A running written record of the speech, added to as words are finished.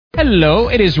Hello,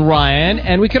 it is Ryan,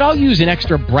 and we could all use an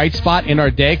extra bright spot in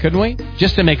our day, couldn't we?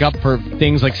 Just to make up for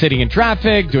things like sitting in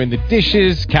traffic, doing the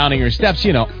dishes, counting your steps,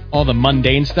 you know, all the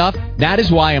mundane stuff. That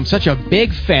is why I'm such a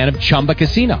big fan of Chumba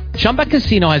Casino. Chumba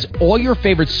Casino has all your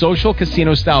favorite social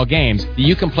casino-style games that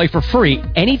you can play for free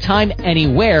anytime,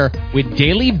 anywhere with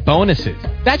daily bonuses.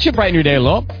 That should brighten your day a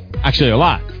little. Actually, a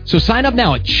lot. So sign up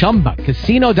now at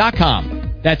ChumbaCasino.com.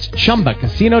 That's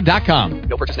ChumbaCasino.com.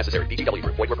 No purchase necessary. VGW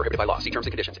Group. Void where prohibited by law. See terms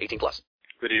and conditions. 18+.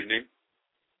 Good evening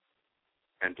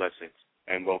and blessings,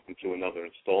 and welcome to another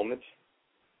installment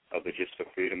of the Gist for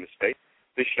Freedom Estate.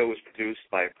 This show is produced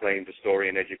by acclaimed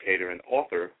historian, educator, and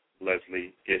author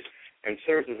Leslie Gist, and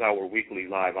serves as our weekly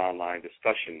live online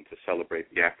discussion to celebrate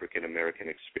the African American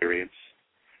experience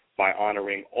by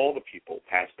honoring all the people,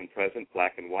 past and present,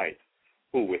 black and white,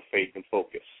 who, with faith and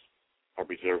focus, are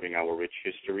preserving our rich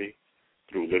history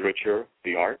through literature,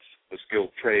 the arts, the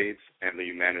skilled trades, and the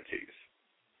humanities.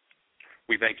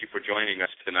 We thank you for joining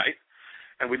us tonight,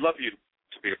 and we'd love you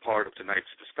to be a part of tonight's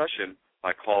discussion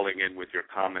by calling in with your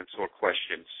comments or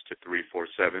questions to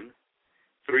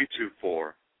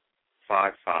 347-324-5552.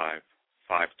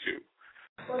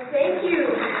 Well, thank you.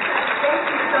 Thank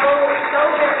you so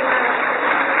very much.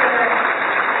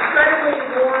 Incredibly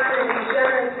warm and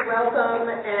generous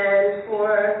welcome, and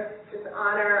for this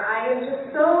honor. I am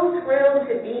just so thrilled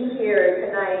to be here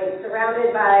tonight,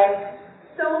 surrounded by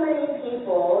so many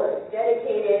people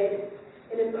dedicated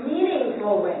in a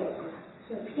meaningful way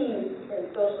to peace and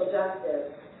social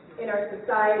justice in our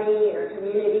society, in our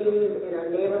communities, in our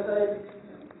neighborhoods.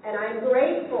 And I'm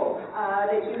grateful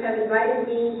that you have invited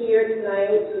me here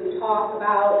tonight to talk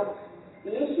about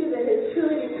the issue that has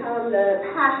truly become the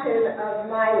passion of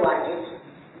my life,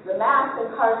 the mass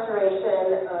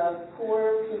incarceration of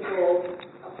poor people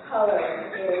of color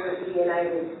in the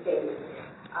United States.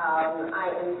 I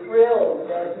am thrilled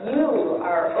that you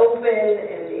are open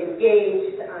and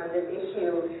engaged on this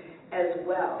issue as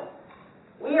well.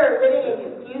 We are living in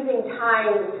confusing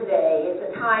times today. It's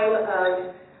a time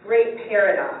of great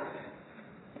paradox.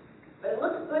 But it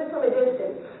looks good from a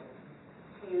distance.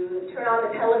 You turn on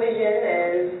the television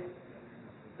and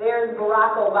there's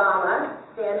Barack Obama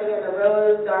standing in the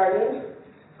Rose Garden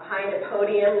behind a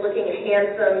podium, looking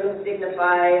handsome,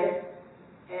 dignified,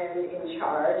 and in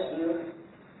charge. You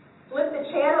flip the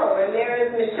channel, and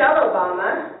there's Michelle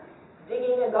Obama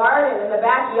digging a garden in the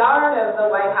backyard of the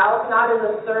White House, not as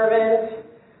a servant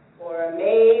or a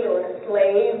maid or a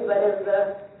slave, but as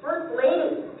the First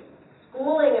Lady,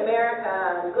 schooling America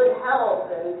on good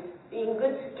health and being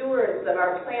good stewards of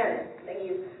our planet. Then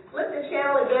you flip the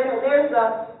channel again, and there's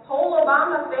the whole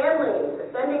Obama family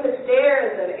ascending the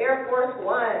stairs of Air Force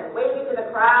One, waving to the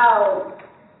crowd,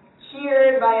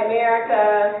 cheered by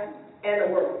America and the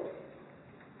world.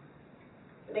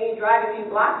 But then you drive a few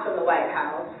blocks from the White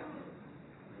House,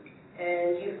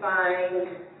 and you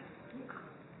find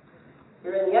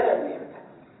you're in the other America.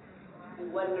 You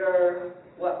wonder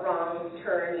what wrong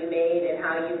turn you made and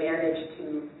how you managed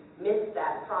to miss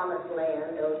that promised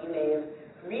land, though you may have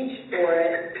reached for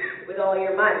it with all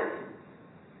your might.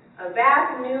 A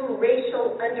vast new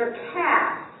racial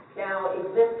undercaste now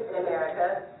exists in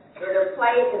America, where their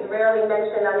plight is rarely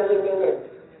mentioned on the evening news.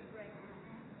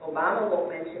 Obama won't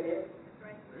mention it.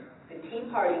 The Tea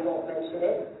Party won't mention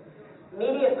it.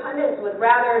 Media pundits would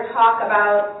rather talk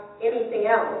about anything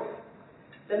else.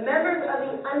 The members of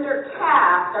the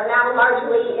undercaste are now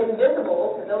largely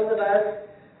invisible to those of us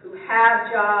who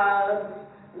have jobs,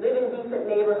 live in decent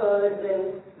neighborhoods,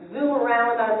 and zoom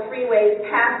around on freeways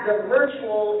past the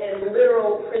virtual and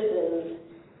literal prisons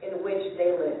in which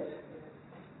they live.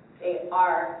 They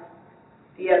are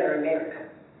the other America.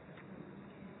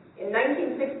 In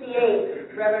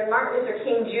 1968, Reverend Martin Luther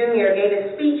King Jr. gave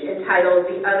a speech entitled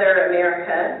The Other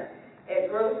America at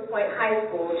Grosse Pointe High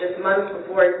School just months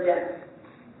before his death.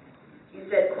 He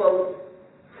said, quote,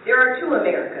 "There are two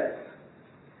Americas.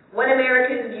 One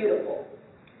America is beautiful.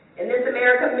 In this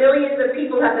America, millions of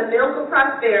people have the milk of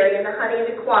prosperity and the honey of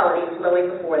equality flowing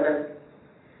before them.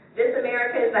 This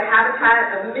America is the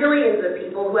habitat of millions of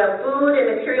people who have food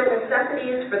and material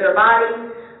necessities for their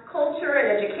bodies, culture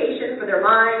and education for their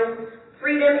minds,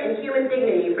 freedom and human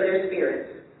dignity for their spirits.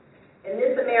 In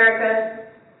this America,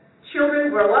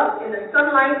 children grow up in the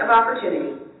sunlight of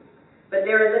opportunity. But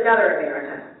there is another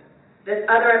America. This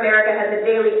other America has a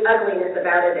daily ugliness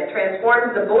about it that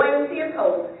transforms the buoyancy of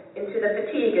hope into the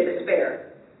fatigue of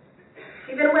despair."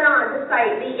 He then went on to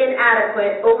cite the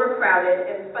inadequate, overcrowded,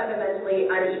 and fundamentally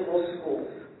unequal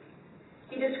schools.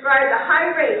 He described the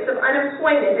high rates of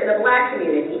unemployment in the black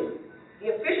community.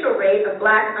 The official rate of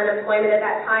black unemployment at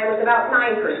that time was about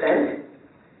 9%.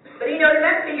 But he noted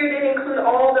that figure didn't include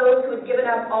all those who had given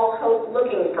up all hope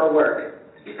looking for work.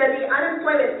 He said the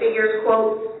unemployment figures,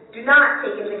 quote, do not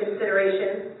take into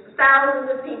consideration the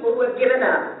thousands of people who have given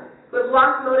up, who have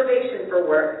lost motivation for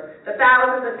work, the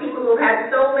thousands of people who have had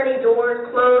so many doors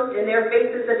closed in their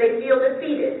faces that they feel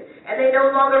defeated and they no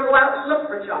longer go out to look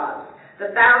for jobs, the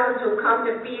thousands who have come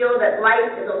to feel that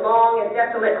life is a long and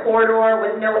desolate corridor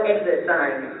with no exit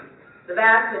signs. The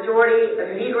vast majority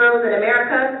of Negroes in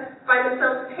America find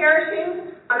themselves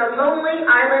perishing on a lonely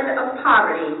island of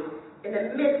poverty in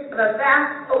the midst of a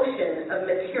vast ocean of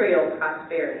material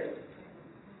prosperity.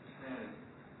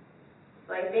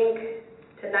 So I think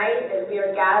tonight, as we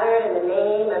are gathered in the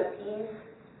name of peace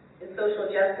and social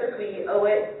justice, we owe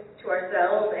it to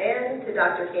ourselves and to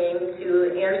Dr. King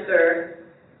to answer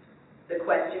the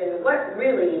question, what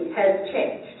really has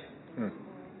changed?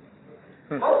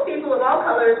 Most people of all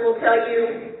colors will tell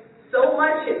you so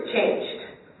much has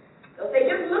changed. They'll say,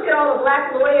 just look at all the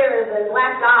black lawyers and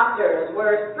black doctors.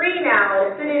 We're free now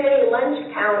to sit at any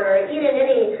lunch counter, eat in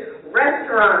any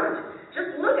restaurant.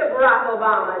 Just look at Barack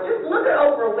Obama. Just look at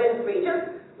Oprah Winfrey.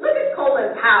 Just look at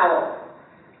Colin Powell.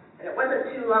 And it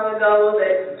wasn't too long ago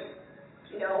that,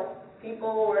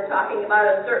 people were talking about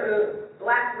a certain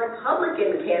black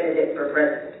Republican candidate for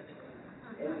president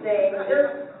and saying,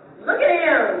 just look at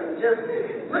him. Just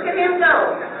look at him go.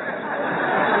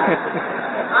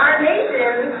 Our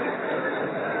nation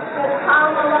has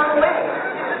come a long way.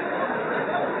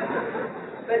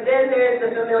 But then there's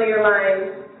the familiar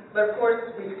line, but of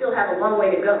course we still have a long way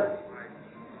to go.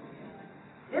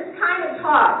 This kind of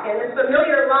talk and this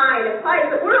familiar line implies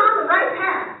that we're on the right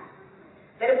path.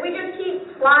 That if we just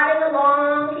keep plodding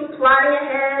along, keep plodding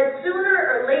ahead, sooner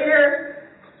or later,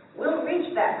 we'll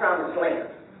reach that promised land.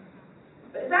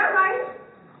 But is that right?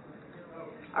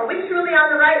 Are we truly on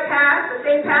the right path, the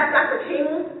same path Dr.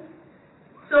 King,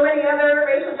 so many other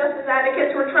racial justice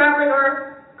advocates were traveling,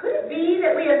 or could it be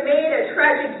that we have made a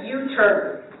tragic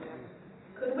U-turn?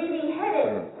 Could we be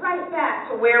headed right back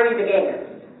to where we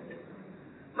began?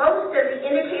 Most of the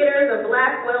indicators of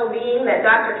black well-being that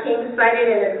Dr. King cited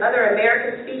in his Other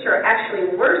American speech are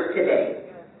actually worse today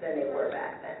than they were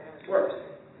back then. Worse.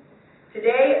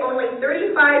 Today, only 35%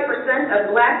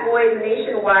 of black boys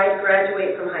nationwide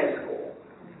graduate from high school.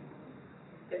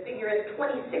 The figure is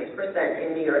 26%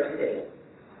 in New York City.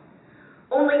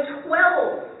 Only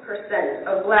 12%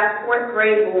 of black fourth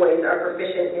grade boys are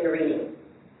proficient in reading.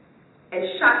 And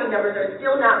shocking numbers are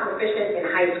still not proficient in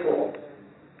high school.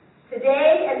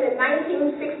 Today, as in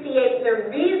 1968,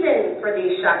 the reason for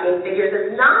these shocking figures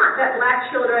is not that black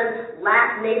children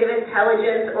lack native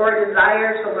intelligence or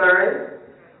desire to learn.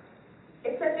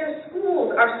 It's that their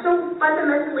schools are so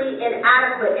fundamentally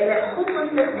inadequate and that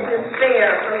hopelessness and despair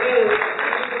pervades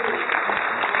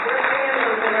their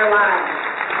families and their lives.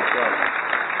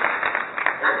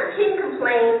 Dr. King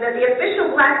complained that the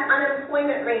official black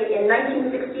unemployment rate in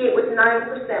 1968 was 9%,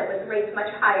 with rates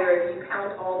much higher if you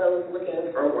count all those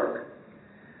looking for work.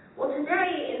 Well,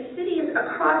 today, in cities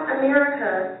across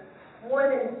America, more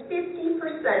than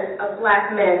 50% of black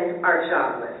men are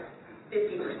jobless.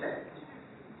 50%.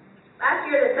 Last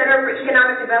year, the Center for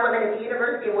Economic Development at the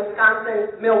University of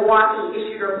Wisconsin-Milwaukee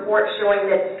issued a report showing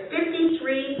that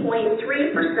 53.3%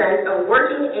 of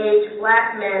working-age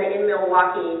black men in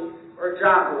Milwaukee were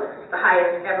jobless, the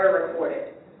highest ever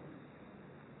recorded.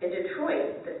 In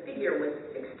Detroit, the figure was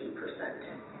 60%.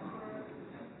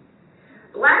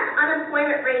 Black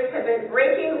unemployment rates have been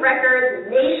breaking records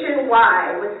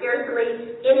nationwide with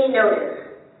scarcely any notice.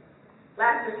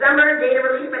 Last December, data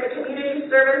released by the Community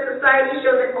Service Society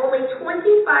showed that only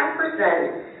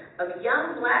 25% of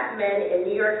young black men in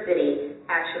New York City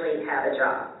actually have a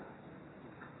job.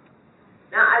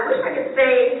 Now, I wish I could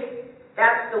say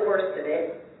that's the worst of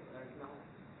it,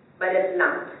 but it's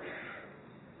not.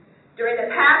 During the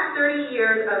past 30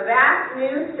 years, a vast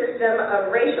new system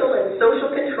of racial and social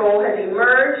control has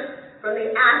emerged from the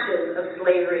ashes of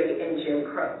slavery and Jim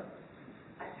Crow.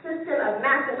 A system of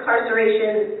mass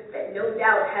incarceration that no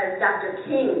doubt has Dr.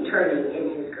 King turning in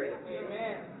his grave.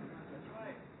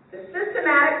 The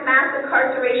systematic mass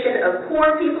incarceration of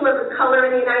poor people of color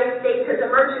in the United States has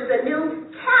emerged as a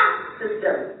new caste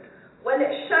system, one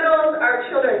that shuttles our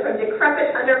children from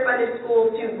decrepit, underfunded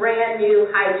schools to brand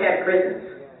new high-tech prisons.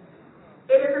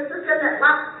 It is a system that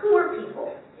locks poor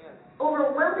people,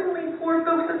 overwhelmingly poor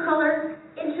folks of color,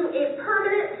 into a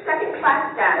permanent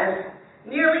second-class status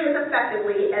nearly as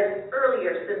effectively as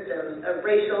earlier systems of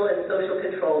racial and social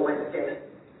control once did.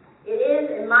 It is,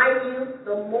 in my view,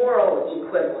 the moral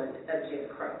equivalent of Jim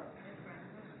Crow.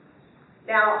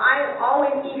 Now, I am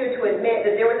always eager to admit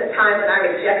that there was a time when I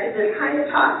rejected this kind of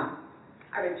talk.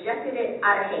 I rejected it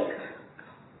out of hand.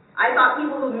 I thought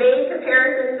people who made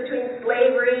comparisons between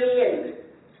slavery and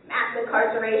mass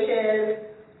incarceration,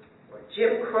 or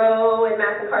Jim Crow and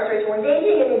mass incarceration, were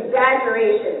engaging in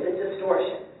exaggerations and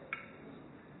distortions.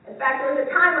 In fact, there was a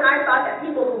time when I thought that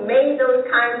people who made those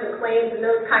kinds of claims and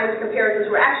those kinds of comparisons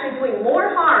were actually doing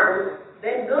more harm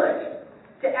than good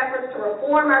to efforts to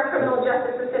reform our criminal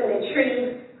justice system and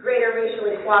achieve greater racial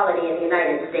equality in the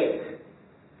United States.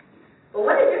 But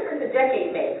what a difference a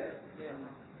decade makes.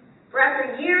 For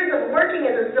after years of working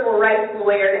as a civil rights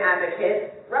lawyer and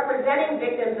advocate, representing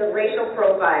victims of racial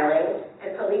profiling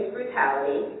and police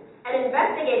brutality, and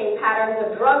investigating patterns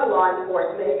of drug law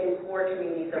enforcement in poor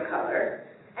communities of color,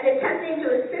 and attempting to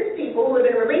assist people who have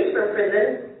been released from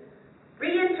prison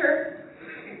re-enter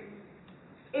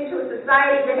into a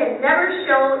society that had never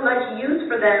shown much use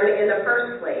for them in the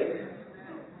first place,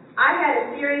 I had a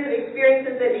series of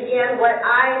experiences that began what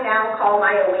I now call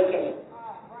my awakening.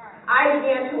 I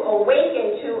began to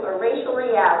awaken to a racial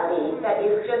reality that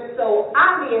is just so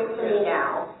obvious to me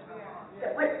now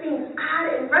that what seems odd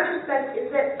in retrospect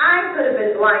is that I could have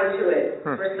been blind to it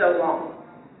for so long.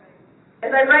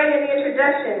 As I write in the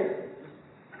introduction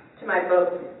to my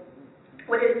book,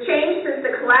 what has changed since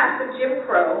the collapse of Jim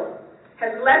Crow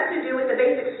has less to do with the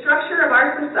basic structure of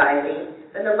our society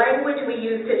than the language we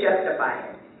use to justify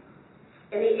it.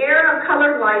 In the era of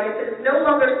colorblindness, it is no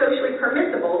longer socially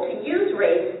permissible to use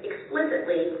race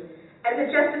explicitly as a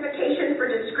justification for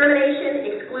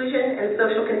discrimination, exclusion, and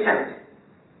social contempt.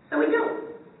 So we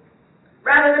don't.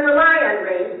 Rather than rely on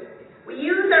race, we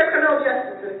use our criminal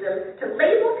justice system to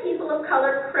label people of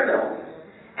color criminals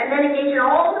and then engage in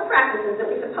all the practices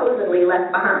that we supposedly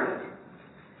left behind.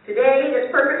 Today, it is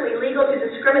perfectly legal to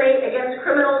discriminate against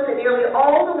criminals in nearly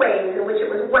all the ways in which it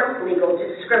was once legal to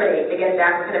discriminate against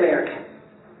African Americans.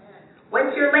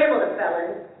 Once you're labeled a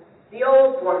felon, the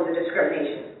old forms of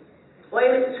discrimination,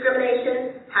 employment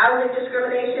discrimination, housing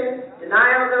discrimination,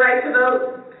 denial of the right to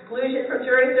vote, exclusion from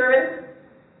jury service,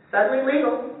 suddenly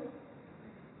legal.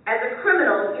 As a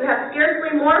criminal, you have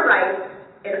scarcely more rights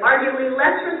and arguably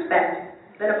less respect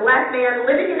than a black man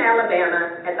living in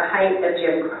Alabama at the height of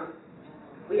Jim Crow.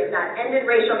 We have not ended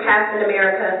racial caste in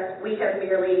America, we have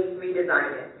merely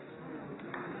redesigned it.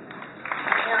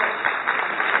 Now,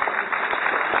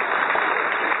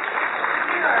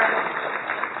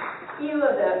 few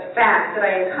of the facts that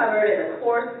I uncovered in the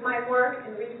course of my work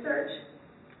and research.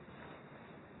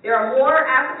 There are more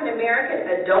African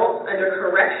American adults under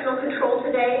correctional control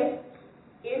today,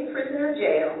 in prison or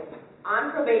jail,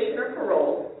 on probation or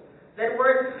parole, than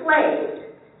were enslaved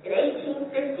in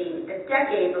 1850, a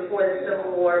decade before the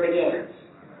Civil War began.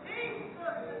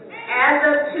 As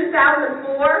of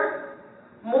 2004,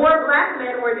 more black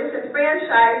men were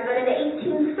disenfranchised than in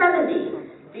 1870.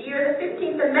 The year the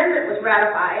 15th Amendment was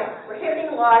ratified,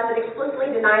 prohibiting laws that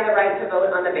explicitly deny the right to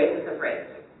vote on the basis of race.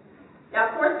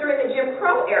 Now, of course, during the Jim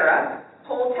Crow era,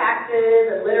 poll taxes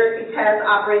and literacy tests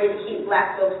operated to keep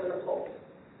black folks from the polls.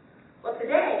 Well,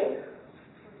 today,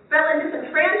 felon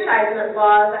disenfranchisement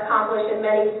laws accomplish in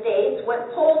many states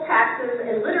what poll taxes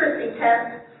and literacy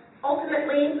tests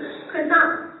ultimately could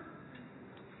not.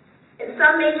 In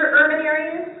some major urban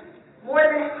areas, more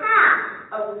than half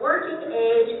of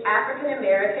working-age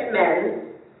African-American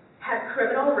men have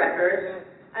criminal records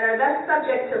and are thus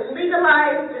subject to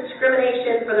legalized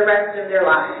discrimination for the rest of their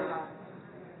lives.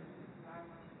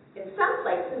 In some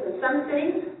places, in some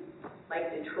cities,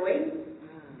 like Detroit,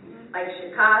 like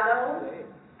Chicago,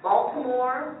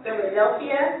 Baltimore,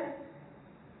 Philadelphia,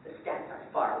 the stats are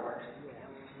far worse.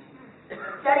 A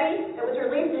study that was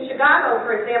released in Chicago,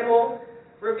 for example,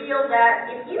 revealed that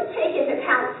if you take into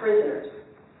account prisoners,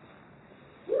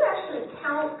 you actually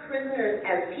count prisoners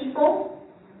as people.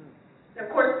 And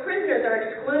of course, prisoners are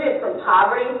excluded from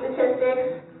poverty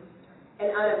statistics and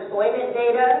unemployment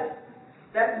data,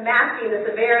 thus masking the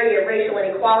severity of racial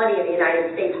inequality in the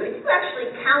United States. But if you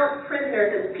actually count prisoners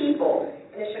as people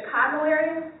in the Chicago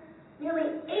area, nearly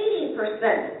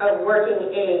 80% of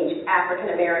working-age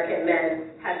African-American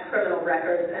men have criminal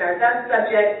records and are thus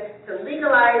subject to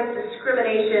legalized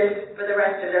discrimination for the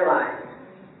rest of their lives.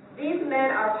 These men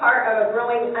are part of a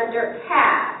growing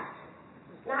undercaste,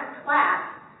 not class,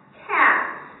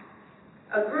 caste,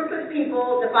 a group of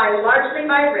people defined largely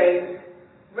by race,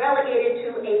 relegated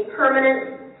to a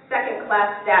permanent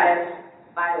second-class status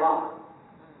by law.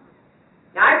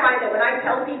 Now, I find that when I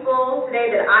tell people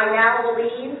today that I now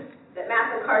believe that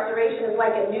mass incarceration is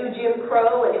like a new Jim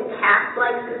Crow, a new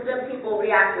caste-like system, people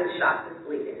react with shocked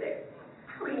disbelief. They say,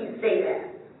 how can you say that?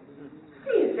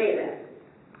 How can you say that?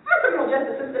 Our criminal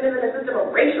justice system isn't a system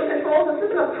of racial control, it's a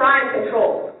system of crime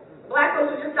control. Black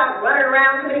folks would just stop running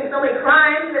around committing so many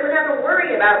crimes, they wouldn't have to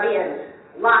worry about being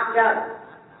locked up.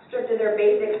 stripped of their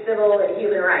basic civil and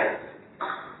human rights.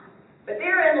 But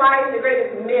therein lies the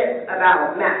greatest myth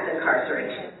about mass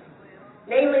incarceration.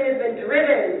 Namely, it has been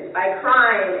driven by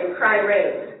crime and crime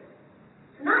rates.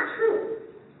 It's not true.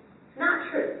 It's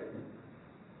not true.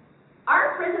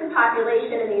 Our prison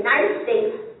population in the United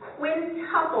States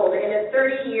quintupled in a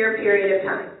 30-year period of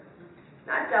time.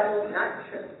 Not doubled, not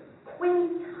tripled.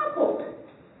 Quintupled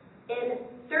in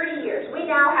 30 years. We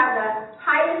now have the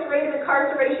highest rate of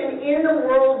incarceration in the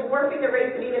world, dwarfing the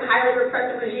rates of even highly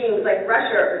repressive regimes like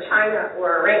Russia or China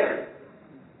or Iran.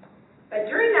 But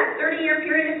during that 30-year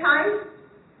period of time,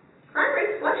 crime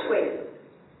rates fluctuated.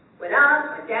 Went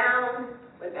up, went down,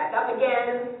 went back up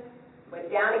again, went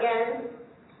down again.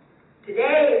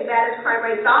 Today, as bad as crime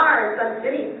rates are in some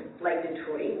cities like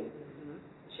Detroit,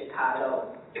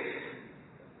 Chicago,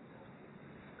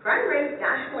 crime rates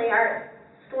nationally are at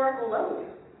historical lows.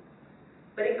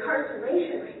 But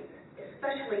incarceration rates,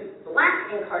 especially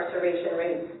black incarceration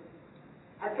rates,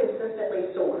 have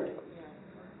consistently soared.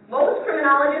 Most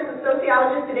criminologists and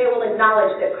sociologists today will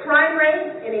acknowledge that crime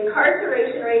rates and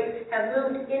incarceration rates have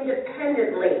moved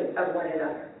independently of one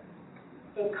another.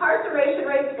 Incarceration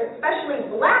rates,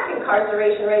 especially black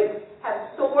incarceration rates,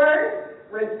 have soared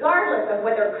regardless of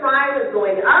whether crime is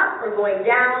going up or going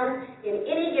down in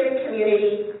any given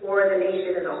community or the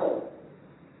nation as a whole.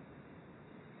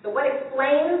 So what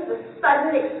explains the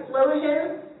sudden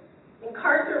explosion,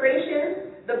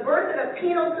 incarceration, the birth of a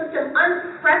penal system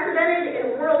unprecedented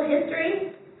in world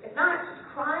history, if not just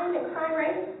crime and crime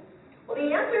rates? Well, the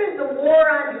answer is the war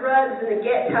on drugs and the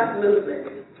Get Tough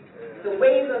movement, the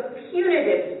wave of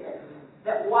punitiveness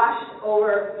that washed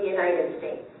over the United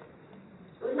States.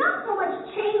 It was not so much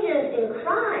changes in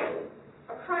crime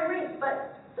or crime rates,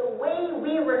 but the way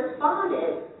we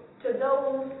responded to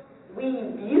those we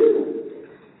viewed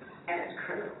as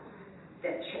criminals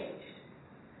that changed.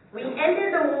 We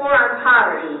ended the war on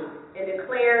poverty and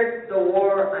declared the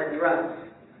war on drugs.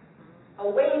 A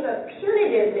wave of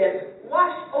punitiveness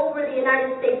washed over the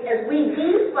United States as we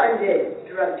defunded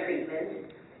drug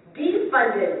treatment,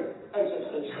 defunded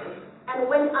education, and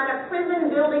went on a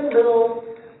prison-building bill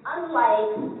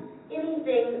unlike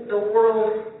anything the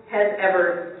world has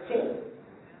ever seen.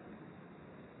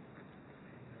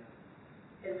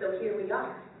 And so here we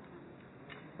are.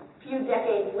 A few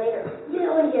decades later,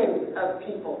 millions of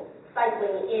people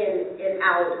cycling in and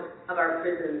out of our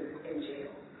prisons and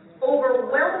jails,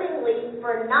 overwhelmingly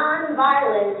for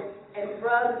nonviolent and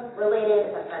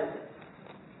drug-related offenses.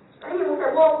 And people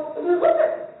say, well, if you look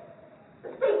at the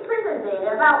state prison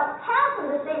data, about half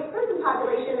of the state prison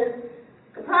population is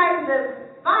comprised of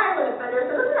violent offenders.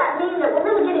 So doesn't that mean that we're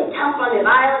really getting tough on the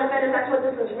violent offenders? That's what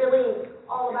this is really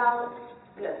all about?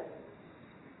 No.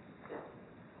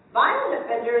 Violent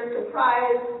offenders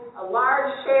comprise a large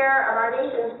share of our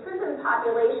nation's prison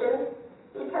population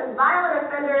because violent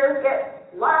offenders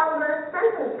get longer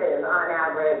sentences on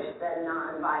average than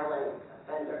nonviolent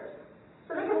offenders.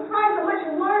 So they comprise a much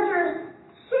larger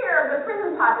share of the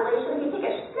prison population. If you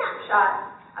take a snapshot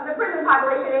of the prison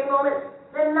population at any moment,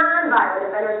 the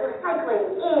nonviolent offenders were cycling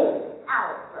in and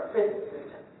out of our prison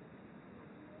system.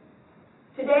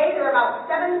 Today, there are about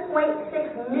 7.6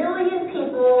 million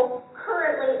people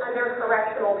currently under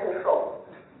correctional control,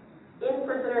 in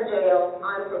prison or jail,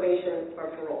 on probation or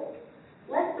parole.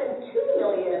 Less than 2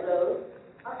 million of those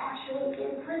are actually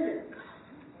in prison.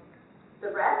 The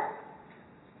rest,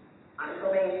 on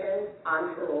probation,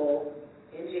 on parole,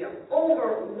 in jail.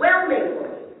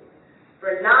 Overwhelmingly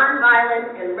for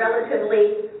nonviolent and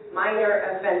relatively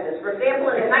minor offenses. For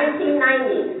example, in the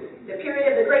 1990s, the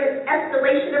period of the greatest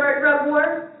escalation of our drug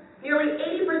war, nearly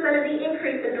 80% of the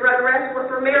increase in drug arrests were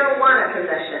for marijuana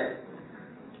possession.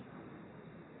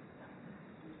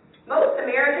 Most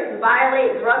Americans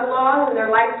violate drug laws in their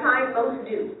lifetime, most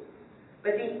do.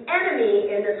 But the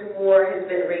enemy in this war has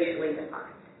been racially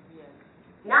defined.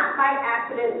 Not by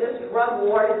accident, this drug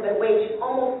war has been waged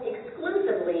almost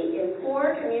exclusively in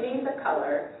poor communities of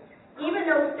color, even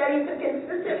though studies have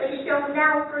consistently shown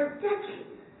now for decades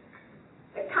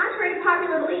that contrary to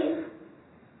popular belief,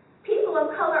 people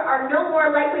of color are no more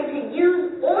likely to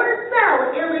use or sell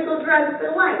illegal drugs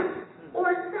than whites,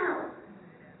 or sell.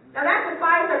 Now that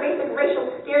defies our basic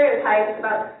racial stereotypes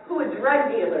about who a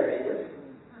drug dealer is.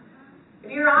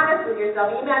 If you're honest with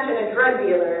yourself, you imagine a drug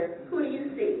dealer, who do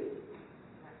you see?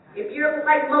 If you're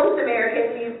like most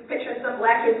Americans, you picture some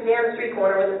black kid standing on the street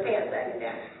corner with his pants sagging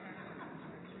down.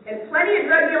 And plenty of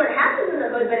drug dealing happens in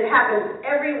the hood, but it happens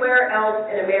everywhere else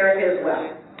in America as well.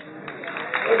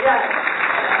 It does.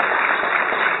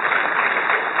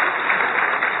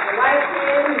 A white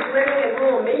kid who's living in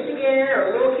rural Michigan or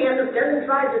rural Kansas doesn't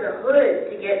drive to the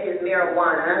hood to get his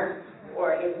marijuana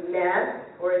or his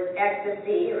meth, or his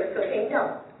ecstasy, or his cocaine.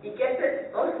 No. He gets it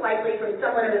most likely from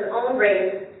someone of his own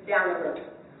race down the road.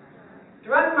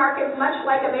 Drug markets, much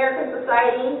like American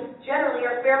society, generally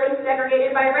are fairly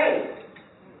segregated by race.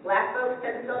 Black folks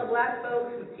tend to sell to black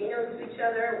folks, Latinos to each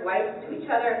other, whites to each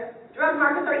other. Drug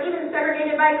markets are even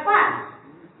segregated by class.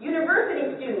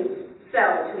 University students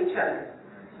sell to each other.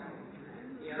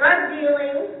 Drug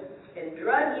dealing and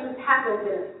drug use happens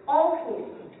in all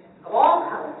communities, of all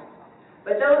colors.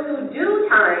 But those who do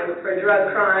time for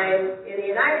drug crime in the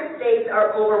United States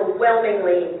are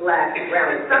overwhelmingly black and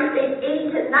brown. In some states,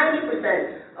 80 to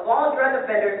 90% of all drug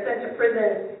offenders sent to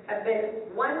prison have been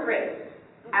one race,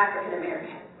 African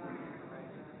American.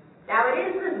 Now, it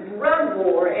is this drug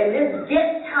war and this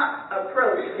get tough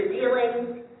approach to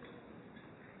dealing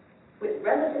with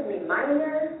relatively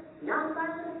minor,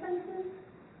 nonviolent offenses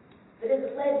that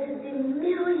has led to the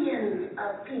millions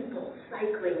of people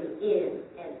cycling in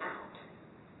and out.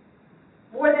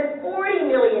 More than 40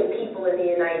 million people in the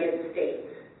United States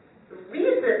have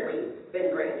recently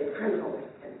been branded criminals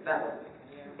and felons.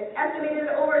 It's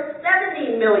estimated that over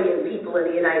 70 million people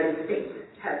in the United States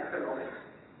have criminal records.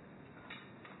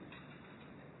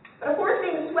 But of course,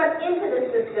 being swept into the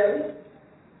system,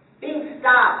 being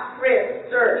stopped, frisked,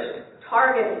 searched,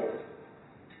 targeted,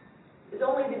 is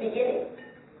only the beginning.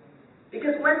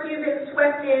 Because once you've been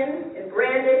swept in and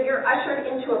branded, you're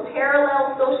ushered into a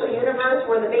parallel social universe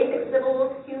where the basic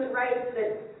civil human rights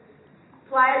that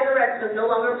apply to the rest of us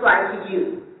no longer apply to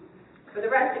you. For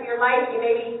the rest of your life, you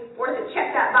may be forced to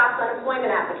check that box on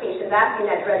employment applications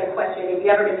asking that dreaded question, have you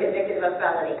ever been convicted of a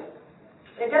felony?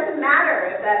 And it doesn't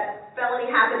matter if that felony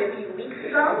happened a few weeks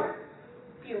ago,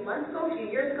 a few months ago, a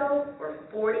few years ago, or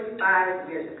 45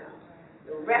 years ago.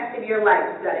 The rest of your life,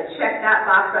 you've got to check that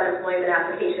box on employment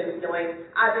applications knowing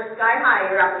odds are sky high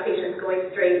your application's going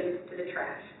straight to the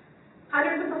trash.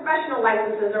 Hundreds of professional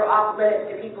licenses are off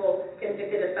limits to people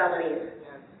convicted of felonies.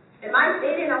 In my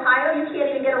state, in Ohio, you can't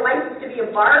even get a license to be a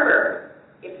barber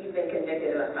if you've been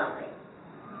convicted of a felony.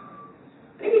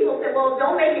 Many people say, well,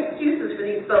 don't make excuses for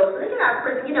these folks. When they get out of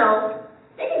prison,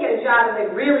 they can get a job if they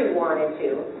really wanted to.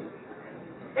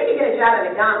 They can get a job at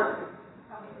McDonald's.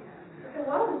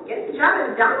 Well, getting a job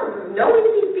at McDonald's is no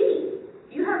easy feat.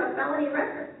 You have a felony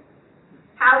record.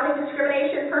 Housing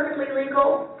discrimination, perfectly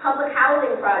legal. Public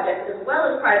housing projects, as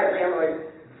well as private landlords,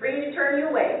 free to turn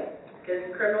you away because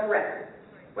of criminal record.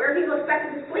 Where are people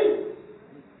expected to sleep?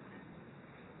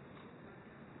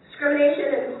 Discrimination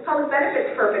in public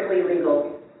benefits, perfectly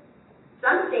legal.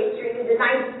 Some states are even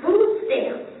denied food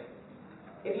stamps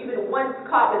if you've been once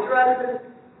caught with drugs and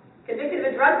convicted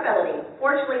of a drug felony.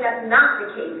 Fortunately, that's not the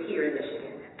case here in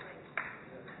Michigan.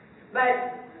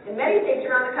 But in many states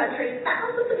around the country,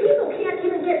 thousands of people can't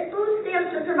even get food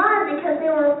stamps to survive because they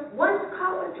were once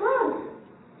caught with drugs.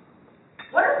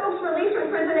 What are folks released from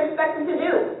prison expected to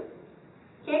do?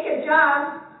 Can't get a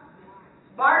job,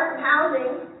 barred from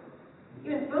housing,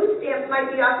 even food stamps might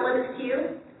be off limits to you.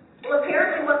 Well,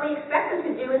 apparently what we expect them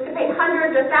to do is to pay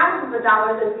hundreds of thousands of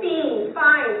dollars in fees,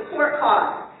 fines, court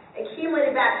costs,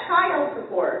 accumulated back child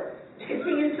support, which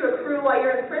continues to accrue while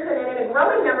you're in prison, and in a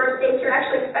growing number of states, you're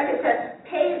actually expected to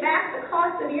pay back the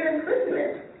cost of your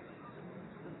imprisonment.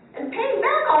 And paying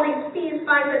back all these fees,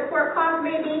 fines, and court costs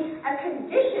may be a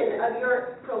condition of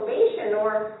your probation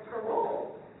or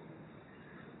parole.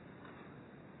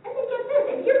 And then get this,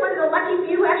 if you're one of the lucky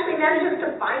few who actually manages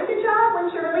to find a job once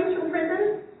you're released from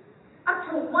prison, up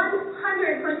to 100%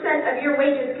 of your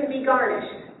wages can be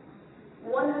garnished.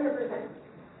 100%.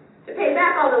 To pay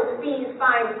back all those fees,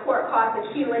 fines, court costs,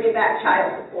 accumulated back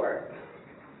child support.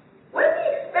 What do we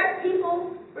expect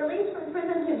people released from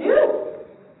prison to do?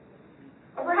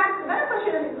 Or perhaps the better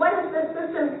question is, what is the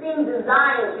system being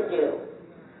designed to do?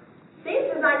 It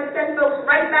seems designed to send folks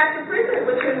right back to prison,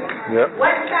 which is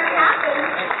what in fact happens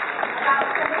about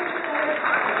 70% of the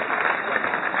time.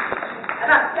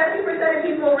 About 70% of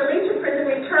people released from prison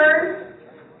return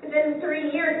within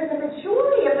 3 years, and the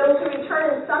majority of those who return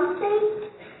in some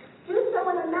states do so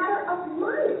in a matter of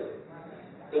months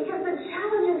because the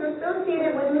challenges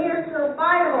associated with mere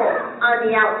survival on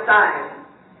the outside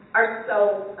are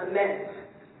so immense.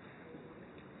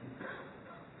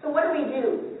 So what do we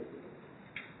do?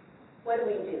 What do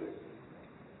we do?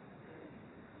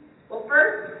 Well,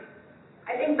 first,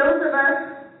 I think those of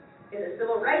us in the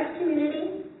civil rights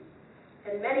community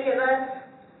and many of us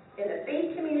in the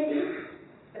faith community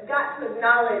have got to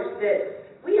acknowledge that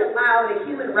we allowed a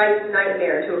human rights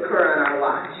nightmare to occur on our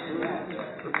watch.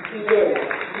 We did.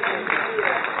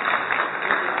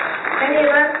 Many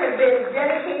of us have been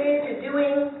dedicated to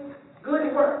doing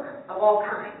good work of all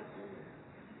kinds.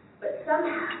 But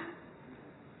somehow,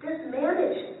 just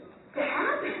managed to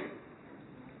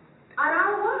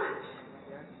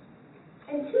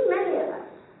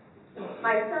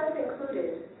myself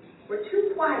included, were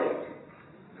too quiet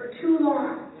for too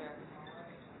long.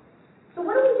 So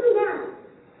what do we do now?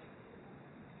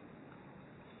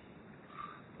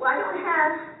 Well, I don't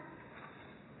have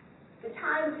the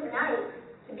time tonight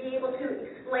to be able to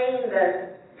explain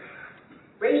the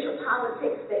racial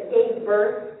politics that gave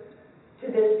birth to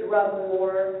this drug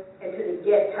war and to the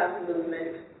Get Tough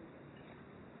movement,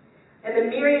 and the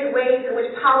myriad ways in which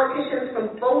politicians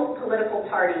from both political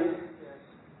parties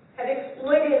have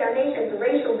exploited our nation's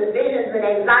racial divisions and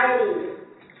anxieties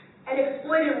and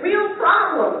exploited real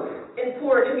problems in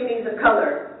poor communities of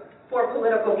color for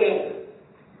political gain.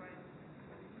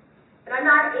 And I'm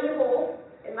not able,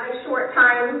 in my short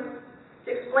time, to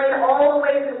explain all the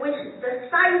ways in which the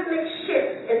seismic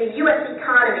shifts in the U.S.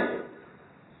 economy,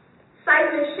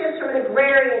 seismic shifts from an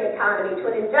agrarian economy to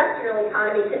an industrial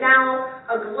economy to now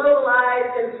a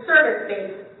globalized and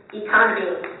service-based economy,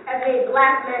 have made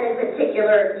black men in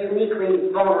particular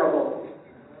uniquely vulnerable.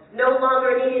 No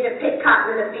longer needing to pick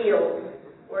cotton in the fields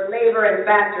or labor in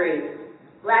factories,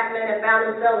 black men have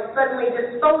found themselves suddenly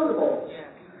disposable,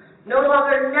 no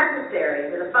longer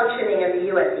necessary to the functioning of the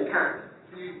U.S. economy.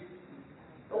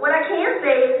 But what I can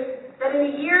say is that in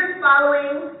the years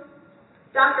following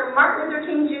Dr. Martin Luther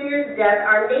King Jr.'s death,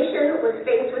 our nation was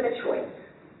faced with a choice,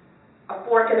 a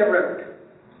fork in the road.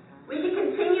 We could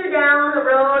continue down the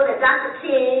road that Dr.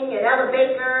 King and Ella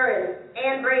Baker and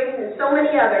Ann Braden and so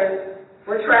many others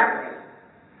were traveling.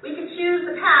 We could choose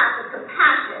the path of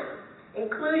compassion,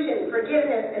 inclusion,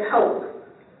 forgiveness, and hope.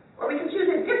 Or we could choose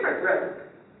a different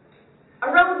road, a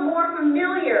road more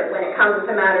familiar when it comes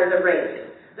to matters of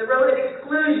race, the road of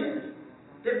exclusion,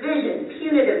 division,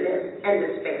 punitiveness, and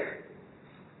despair.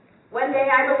 One day,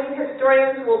 I believe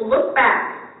historians will look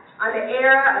back on the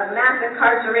era of mass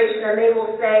incarceration and they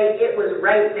will say it was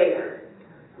right there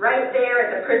at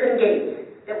the prison gates,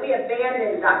 that we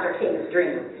abandoned Dr. King's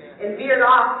dream and veered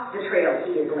off the trail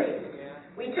he had blazed.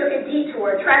 We took a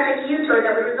detour, a tragic U-turn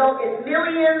that would result in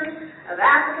millions of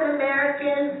African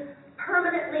Americans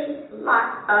permanently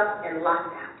locked up and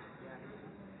locked out.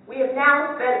 We have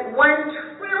now spent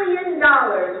 $1 trillion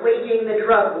waging the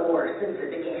drug war since it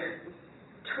began.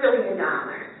 $1 trillion.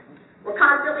 We're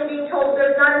constantly being told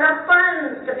there's not enough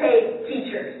funds to pay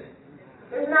teachers.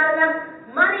 There's not enough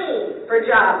money for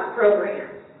jobs programs.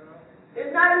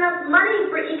 There's not enough money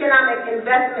for economic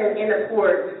investment in the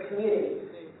poorest communities.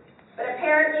 But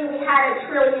apparently we had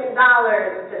 $1 trillion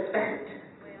to spend.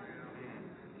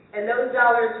 And those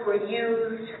dollars were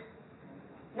used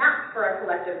not for our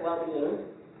collective well-being,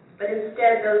 but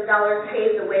instead those dollars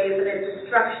paved the way for the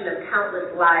destruction of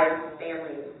countless lives,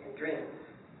 families, and dreams.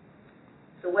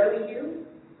 So what do?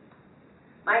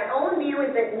 My own view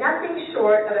is that nothing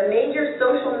short of a major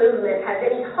social movement has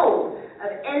any hope of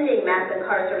ending mass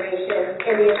incarceration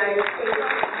in the United States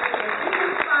and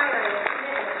inspiring a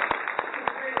commitment to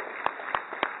freedom.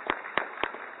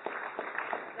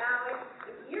 Now,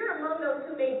 if you're among those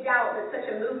who may doubt that such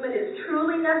a movement is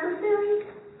truly necessary,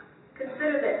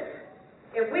 consider this.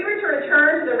 If we were to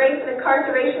return to the rates of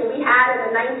incarceration we had in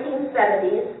the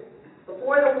 1970s,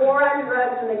 before the war on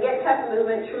drugs and the Get Tough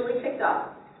movement truly kicked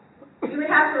off, we would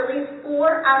have to release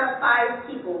 4 out of 5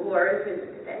 people who are in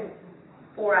prison today.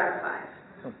 4 out of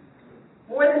 5.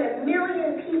 More than 1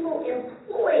 million people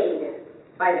employed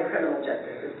by the criminal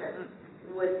justice system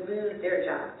would lose their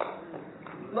jobs.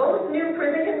 Most new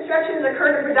prison constructions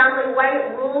occur in predominantly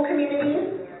white rural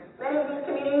communities. Many of these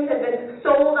communities have been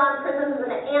sold on prisons as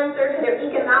an answer to their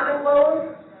economic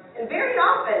woes, and very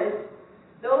often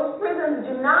those prisons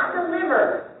do not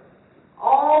deliver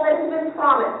all that has been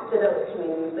promised to those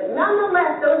communities. But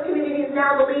nonetheless, those communities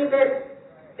now believe that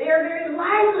their very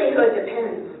livelihood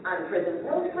depends on prisons.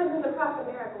 Most prisons across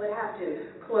America would have to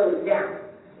close down.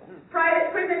 Private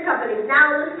prison companies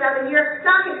now listed on the New York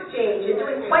Stock Exchange and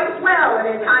doing quite well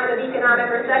in a time of economic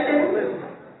recession.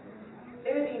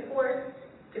 They would be forced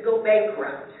to go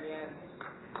bankrupt.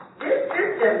 This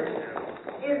system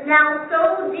is now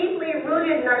so deeply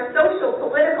rooted in our social,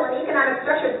 political, and economic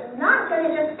structure, it's not going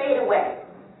to just fade away.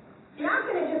 It's not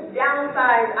going to just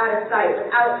downsize out of sight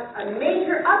without a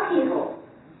major upheaval,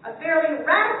 a fairly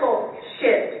radical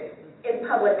shift in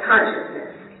public consciousness.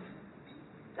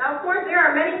 Now, of course, there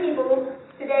are many people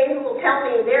today who will tell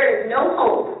me there is no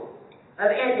hope of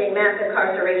ending mass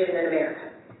incarceration in America.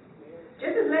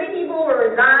 Just as many people were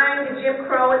resigned to Jim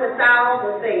Crow in the South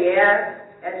will say, yeah,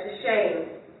 that's a shame.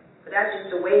 But that's just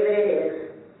the way that it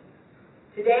is.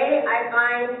 Today, I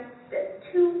find that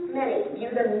too many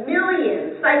view the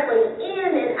millions cycling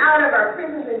in and out of our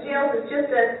prisons and jails as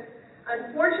just an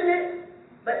unfortunate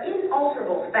but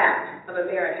inalterable fact of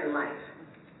American life.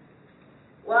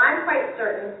 Well, I'm quite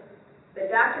certain But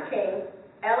Dr. King,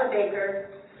 Ella Baker,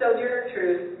 Sojourner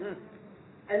Truth,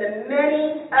 and the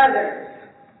many others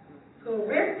who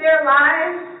risked their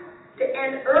lives to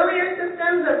end earlier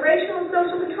systems of racial and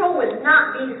social control would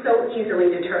not be so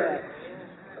easily deterred.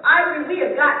 I believe we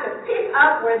have got to pick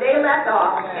up where they left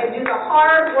off and do the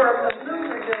hard work of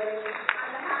movement building on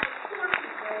behalf of poor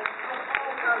people of all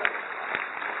colors.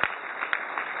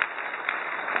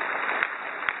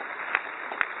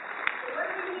 So what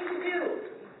do we need to do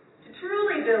to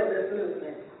truly build this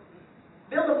movement?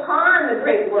 Build upon the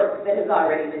great work that has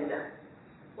already been done.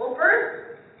 Well,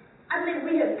 first, I believe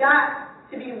we have got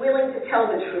to be willing to tell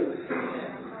the truth,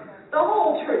 the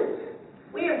whole truth.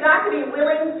 We have got to be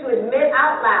willing to admit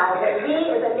out loud that we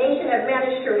as a nation have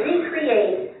managed to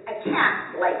recreate a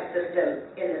caste-like system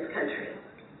in this country.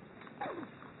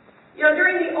 You know,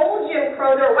 during the old Jim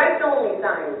Crow, there were whites-only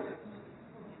signs.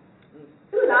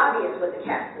 It was obvious what the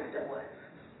caste system was.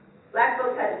 Black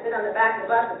folks had to sit on the back of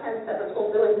the bus, the 10 step was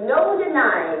full. There was no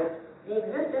denying the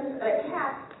existence of a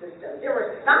caste system. There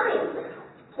were signs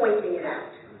pointing it out.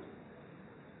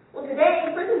 Well,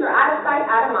 today, prisons are out of sight,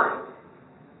 out of mind.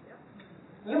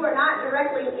 You are not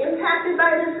directly impacted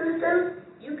by this system.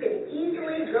 You can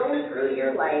easily go through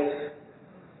your life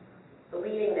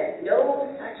believing that no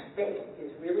such thing is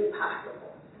really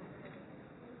possible.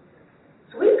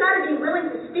 So we've got to be willing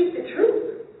to speak the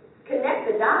truth, connect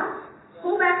the dots,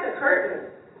 pull back the curtain,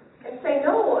 and say,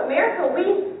 no, America,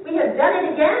 we have done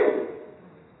it again.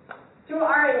 Through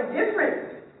our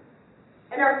indifference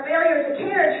and our failure to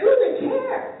care, truly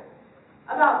care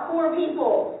about poor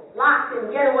people locked in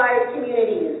ghettoized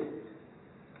communities,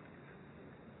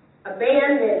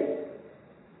 abandoned.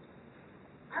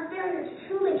 Our failure to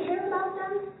truly care about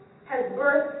them has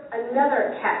birthed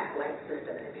another caste-like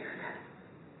system in America.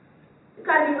 We've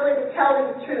got to be willing to tell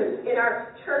these truths in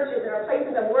our churches, in our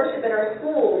places of worship, in our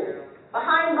schools,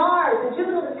 behind bars, in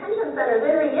juvenile detention centers,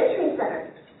 in reentry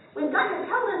centers. We've got to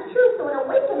tell this truth so an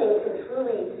awakening can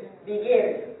truly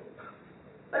begin.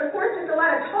 But of course, just a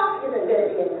lot of talk isn't going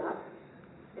to be enough.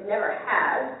 It never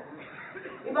has.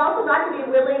 We've also got to be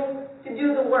willing to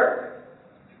do the work.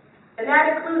 And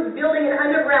that includes building an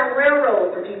underground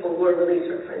railroad for people who are released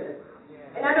from prison.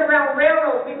 An underground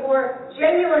railroad for people who are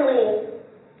genuinely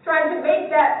trying to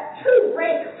make that true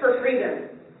break for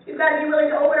freedom. We've got to be willing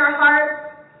to open our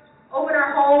hearts, open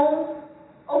our homes,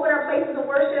 open our places of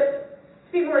worship.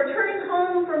 People are returning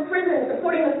home from prison,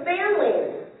 supporting the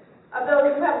families of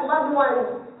those who have loved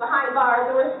ones behind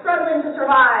bars who are struggling to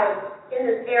survive in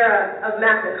this era of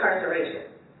mass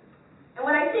incarceration. And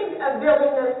when I think of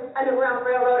building this underground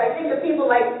railroad, I think of people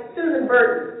like Susan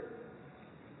Burton.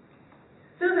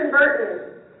 Susan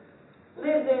Burton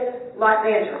lives in Los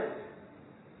Angeles,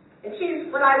 and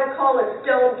she's what I would call a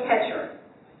stone catcher.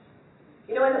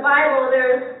 You know, in the Bible,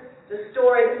 there's the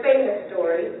story, the famous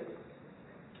story,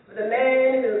 of the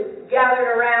men who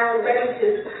gathered around ready to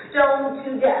stone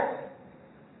to death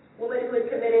a woman who had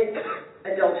committed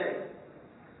adultery.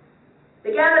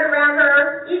 They gathered around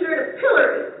her, eager to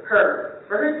pillory her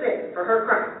for her sin, for her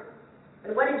crime.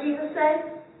 And what did Jesus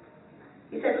say?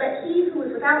 He said, let he who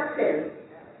is without sin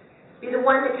be the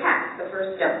one to cast the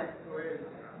first stone.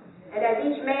 And as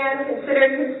each man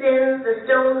considered his sins, the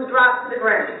stones dropped to the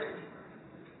ground.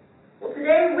 Well,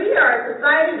 today we are a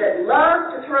society that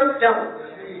loves to throw stones.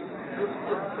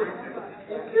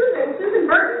 And Susan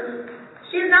Burton,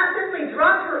 she has not simply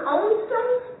dropped her own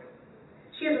stones,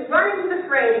 she has run into the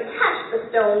fray to catch the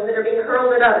stones that are being hurled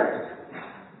at others.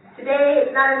 Today,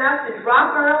 it's not enough to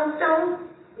drop our own stones.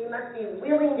 We must be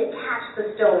willing to catch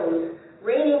the stones,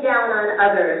 raining down on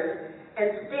others,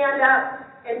 and stand up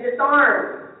and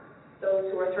disarm those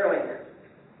who are throwing them.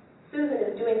 Susan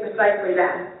is doing precisely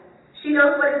that. She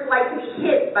knows what it's like to be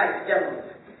hit by stones.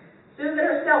 Susan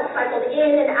herself cycled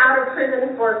in and out of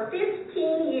prison for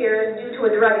 15 years due to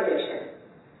a drug addiction.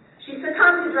 She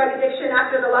succumbed to drug addiction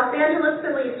after the Los Angeles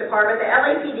Police Department, the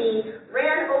LAPD,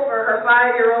 ran over her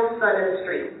 5-year-old son in the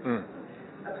street.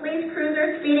 A police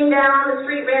cruiser speeding down the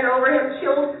street ran over him,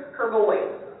 killed her boy.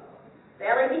 The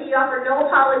LAPD offered no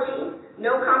apology,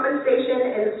 no compensation,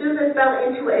 and Susan fell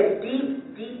into a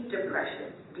deep, deep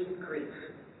depression, deep grief.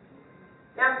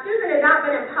 Now, Susan had not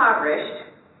been impoverished.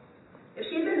 If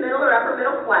she'd been middle or upper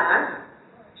middle class,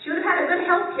 she would have had a good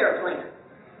health care plan.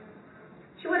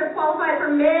 She would have qualified for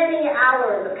many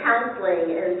hours of counseling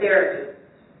and therapy.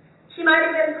 She might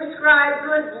have been prescribed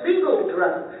good legal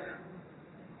drugs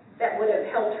that would have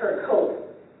helped her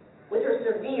cope with her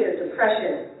severe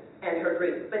depression and her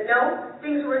grief. But no,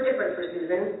 things were different for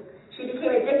Susan. She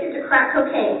became addicted to crack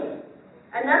cocaine,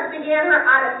 and thus began her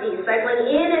odyssey, cycling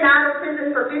in and out of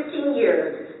prison for 15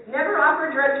 years, never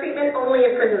offered drug treatment, only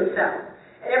a prison cell.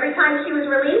 And And every time she was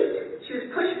released, she was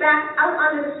pushed back out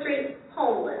onto the street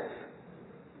homeless,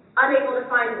 unable to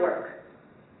find work,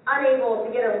 unable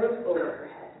to get a roof over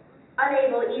her head,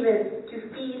 unable even to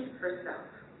feed herself.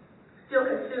 Still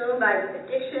consumed by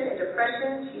addiction and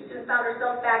depression, she soon found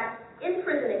herself back in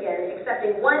prison again,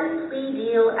 accepting one plea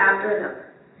deal after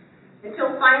another.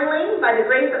 Until finally, by the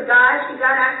grace of God, she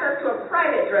got access to a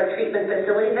private drug treatment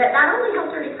facility that not only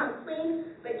helped her become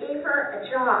clean, but gave her a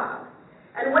job.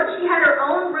 And once she had her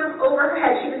own roof over her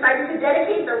head, she decided to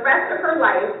dedicate the rest of her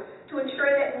life to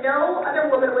ensuring that no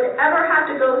other woman would ever have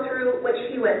to go through what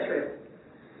she went through.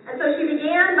 And so she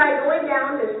began by going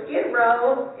down to Skid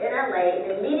Row in LA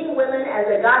and meeting women as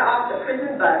they got off the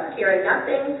prison bus carrying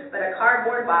nothing but a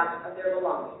cardboard box of their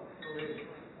belongings.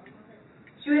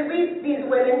 She would meet these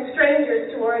women,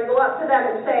 strangers to her, and go up to them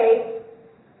and say,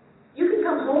 "You can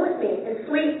come home with me and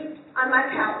sleep on my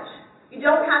couch. You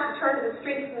don't have to turn to the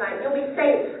streets tonight. You'll be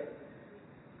safe.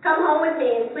 Come home with me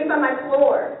and sleep on my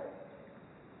floor.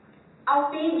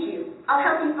 I'll feed you. I'll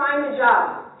help you find a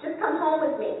job. Just come home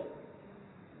with me.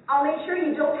 I'll make sure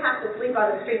you don't have to sleep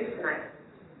on the streets tonight."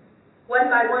 One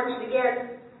by one, she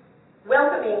began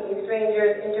welcoming these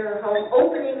strangers into her home,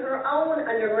 opening her own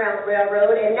underground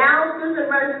railroad, and now Susan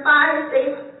runs 5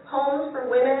 safe homes for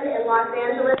women in Los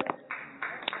Angeles.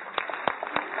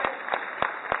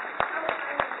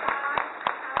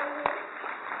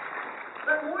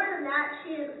 But more than that,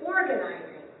 she is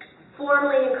organizing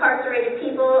formerly incarcerated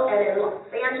people and in Los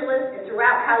Angeles and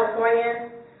throughout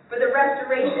California for the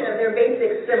restoration of their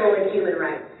basic civil and human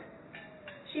rights.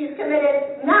 She's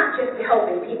committed not just to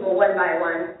helping people one by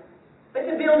one, but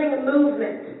to building a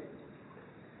movement.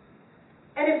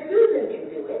 And if Susan can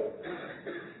do it,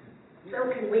 so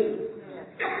can we.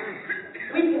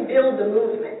 We can build the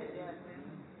movement.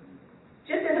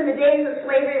 Just as in the days of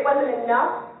slavery, it wasn't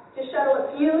enough to shuttle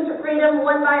a few to freedom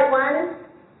one by one.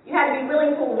 You had to be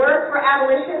willing to work for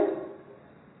abolition.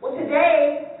 Well,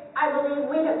 today, I believe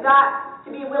we have got to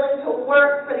be willing to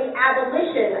work for the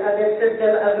abolition of this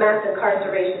system of mass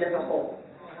incarceration as a whole.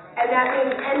 And that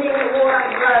means ending the war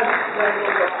on drugs once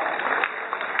and for all.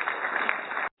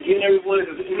 Again, everyone,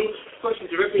 if there's any questions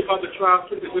directly about the trial,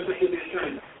 please listen to the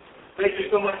attorney. Thank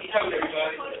you so much for coming,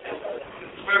 everybody.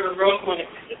 Reverend Rosemont,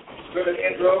 Reverend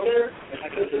Andrew, and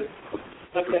Sister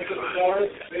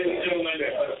Florence. Ladies and gentlemen,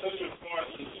 Sister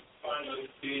Florence is finally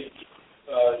taking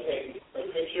a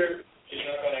picture. She's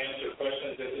not going to answer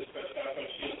questions at this press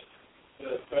conference. She's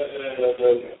the president of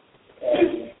the...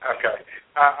 Okay.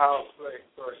 I'll say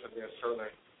first and then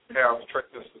certainly have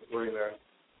Mr. Sabrina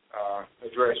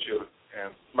address you.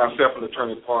 And myself and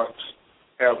Attorney Parks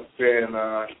have been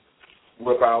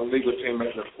with our legal team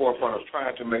at the forefront of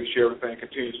trying to make sure everything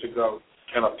continues to go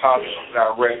in a positive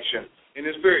direction. And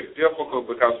it's very difficult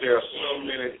because there are so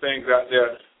many things out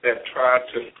there that try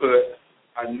to put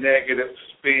a negative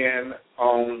spin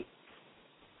on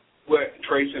what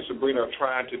Tracy and Sabrina are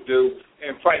trying to do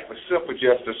and fight for simple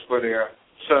justice for their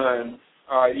son.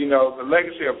 The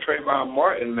legacy of Trayvon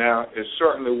Martin now is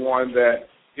certainly one that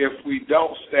if we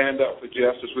don't stand up for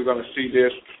justice, we're going to see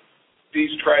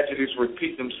these tragedies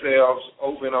repeat themselves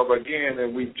over and over again.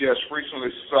 And we just recently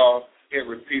saw it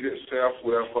repeat itself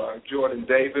with Jordan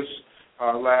Davis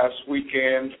last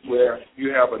weekend, where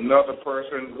you have another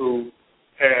person who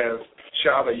has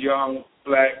shot a young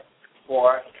black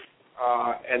boy,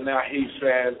 and now he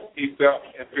said he felt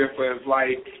in fear for his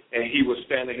life and he was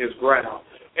standing his ground.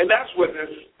 And that's what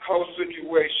this whole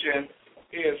situation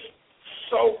is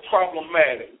so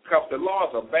problematic, because the law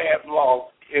is a bad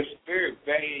law. It's very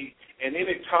vague, and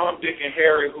any Tom, Dick, and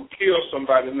Harry who kills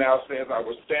somebody now says, I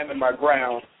was standing my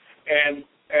ground. And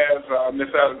as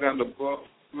Ms. Alexander's book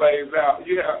lays out,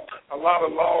 you have a lot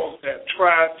of laws that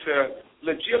try to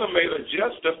legitimize or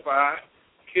justify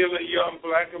killing young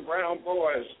black and brown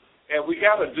boys, and we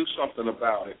got to do something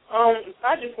about it.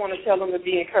 I just want to tell them to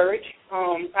be encouraged.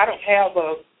 I don't have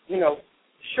a,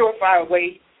 surefire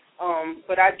way,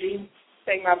 but I do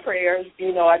say my prayers.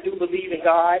 I do believe in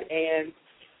God, and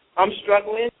I'm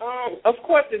struggling. Of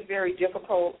course, it's very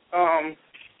difficult.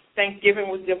 Thanksgiving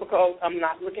was difficult. I'm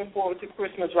not looking forward to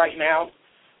Christmas right now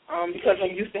because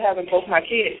I'm used to having both my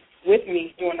kids with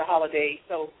me during the holidays.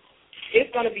 So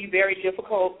it's going to be very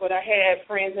difficult, but I had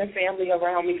friends and family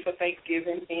around me for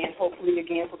Thanksgiving and hopefully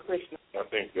again for Christmas. I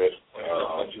think that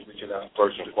just reaching out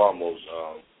first and foremost,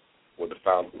 what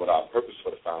our purpose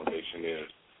for the foundation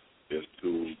is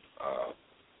to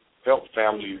help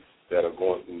families that are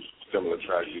going through similar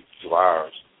tragedies to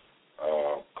ours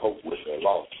cope with their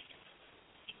loss.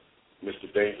 Mr.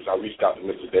 Davis, I reached out to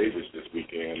Mr. Davis this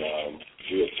weekend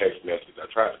via text message. I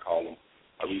tried to call him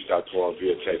I reached out to him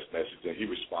via text message, and he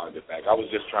responded back. I was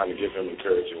just trying to give him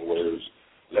encouraging words,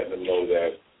 letting him know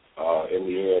that in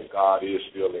the end, God is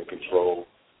still in control,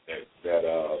 that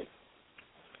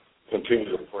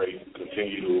continue to pray,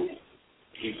 continue to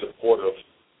be supportive,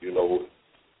 you know,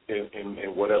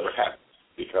 in whatever happens.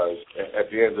 Because at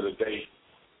the end of the day,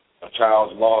 a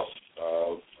child's loss,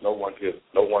 no one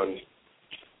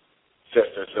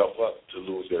sets themselves up to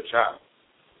lose their child.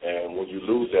 And when you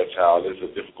lose that child, it's a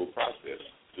difficult process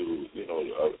to, you know,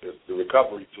 the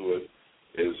recovery to it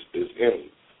is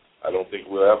endless. I don't think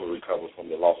we'll ever recover from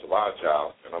the loss of our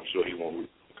child, and I'm sure he won't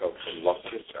recover from the loss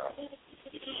of his child.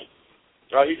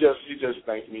 He just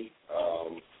thanked me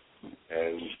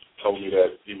and told me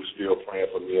that he was still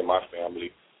praying for me and my family,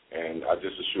 and I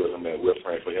just assured him that we're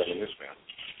praying for him and his family.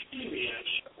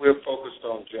 We're focused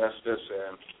on justice,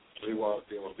 and we won't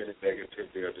deal with any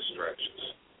negativity or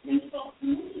distractions.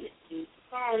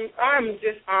 I'm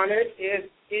just honored. It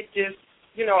just,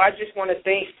 you know, I just want to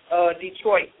thank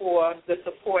Detroit for the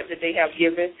support that they have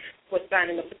given, for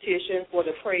signing the petition, for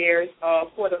the prayers,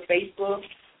 for the Facebook,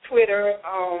 Twitter.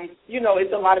 You know,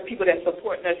 it's a lot of people that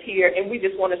supporting us here, and we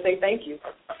just want to say thank you.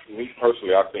 Me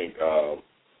personally, I think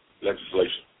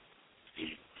legislation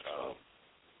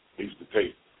needs to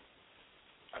take.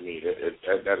 I mean,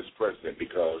 that is precedent,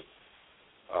 because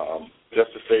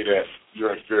just to say that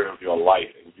you're in fear of your life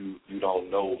and you don't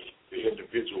know the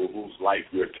individual whose life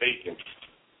you're taking,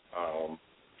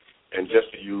 and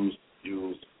just to use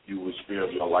you with fear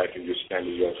of your life and you're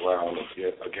standing your ground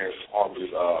against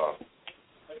harmless,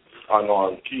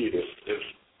 unarmed kids,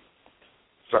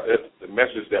 the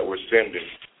message that we're sending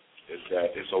is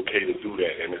that it's okay to do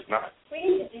that, and it's not. We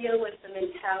need to deal with the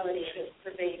mentality that's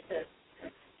pervasive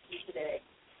today.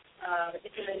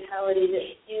 It's a mentality that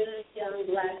views young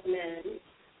black men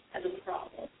as a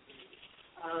problem.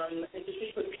 It's a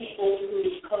group of people who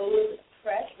pose a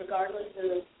threat regardless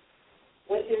of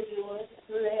what they're doing,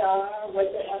 who they are, what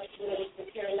they're up to, the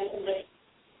carrying the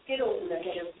skills that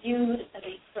they are viewed as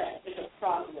a threat, as a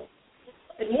problem.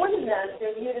 But more than that,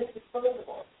 they're viewed as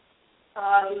disposable.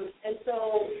 And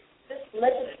so this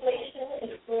legislation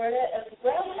in Florida, as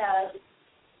well as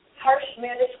harsh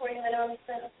mandatory minimum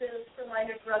sentences for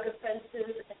minor drug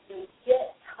offenses, and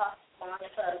get tough on us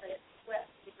express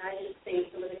the United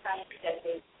States over the past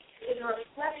decade, is a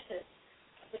reflection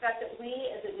of the fact that we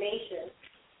as a nation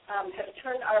have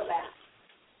turned our back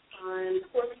on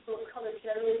poor people of color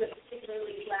generally, but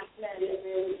particularly black men, and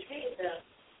then treated them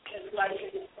as largely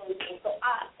disposable. So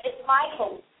it's my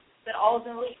hope that all of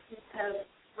those who have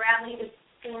rallied in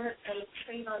support of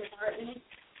Trayvon Martin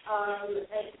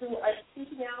and who are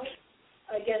speaking out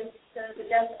against the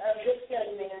death of this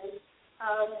young man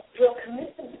will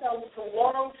commit themselves to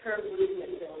long-term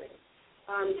movement building,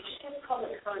 shift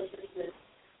public consciousness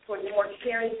toward more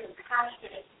caring,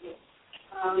 compassionate view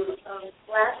of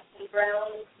black and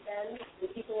brown men and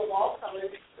people of all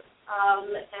colors,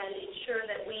 and ensure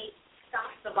that we stop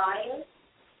the violence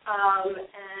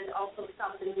and also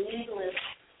stop the needless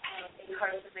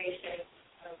incarceration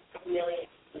of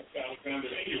millions.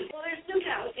 Well, there's no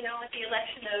doubt, you know, with the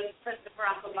election of President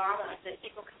Barack Obama, that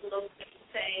people can look and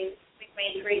say we've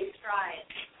made great strides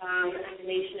as a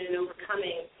nation in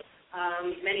overcoming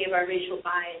many of our racial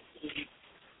biases.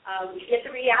 Yet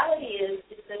the reality is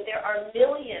that there are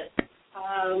millions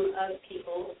of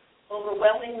people,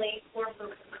 overwhelmingly poor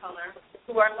folks of color,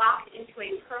 who are locked into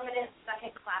a permanent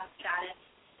second-class status,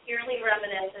 purely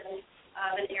reminiscent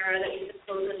of an era that we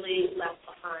supposedly left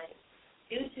behind.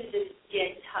 Due to this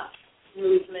Get Tough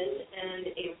movement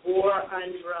and a war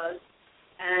on drugs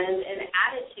and an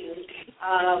attitude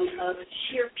of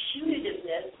sheer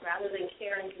punitiveness rather than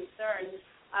care and concern,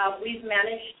 we've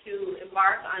managed to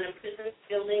embark on a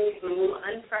prison-building boom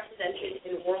unprecedented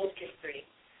in world history,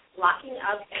 locking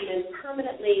up and then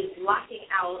permanently locking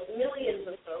out millions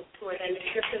of folks who are then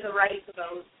stripped of the right to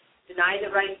vote, denied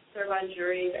the right to serve on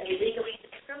juries, and legally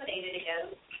discriminated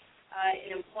against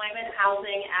in employment,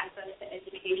 housing, access to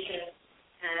education,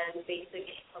 and basic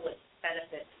public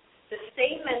benefits. The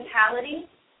same mentality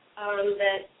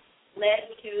that led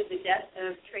to the death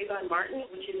of Trayvon Martin,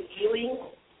 which is viewing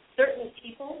certain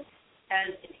people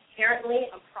as inherently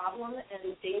a problem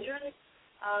and dangerous,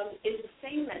 is the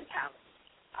same mentality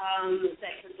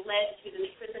that has led to this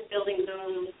prison-building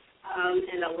boom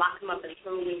and a lock-them-up and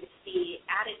throw-them-in-the-sea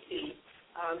attitude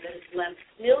that has left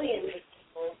millions of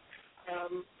people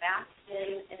back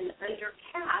and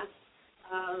undercast,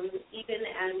 even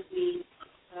as we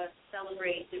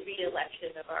celebrate the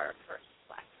re-election of our first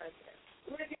black president.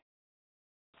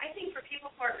 I think for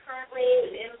people who are currently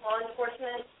in law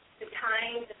enforcement, the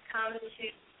time has come to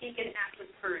speak and act with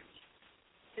courage,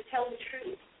 to tell the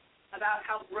truth, about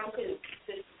how broken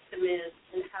this system is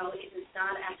and how it does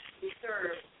not actually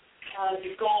serve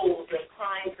the goals of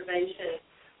crime prevention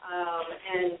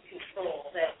and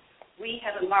control, that we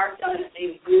have embarked on a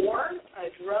war, a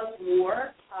drug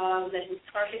war, that is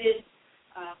targeted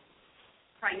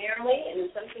primarily, and in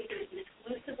some cases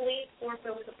exclusively, for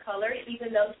folks of color,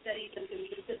 even though studies have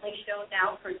consistently shown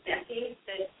now for decades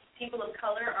that people of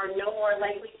color are no more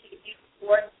likely to use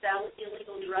or sell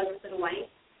illegal drugs than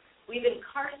whites. We've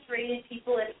incarcerated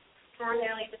people at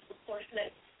extraordinarily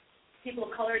disproportionate, people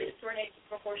of color at extraordinarily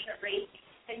disproportionate rates,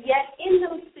 and yet in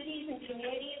those cities and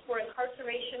communities where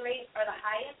incarceration rates are the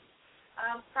highest,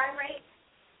 crime rates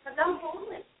have not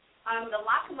fallen. The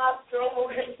lock-them-up,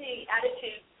 throw-them-away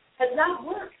attitude has not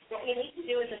worked. What we need to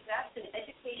do is invest in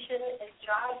education and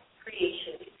job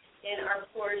creation in our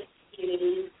poorest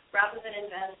communities rather than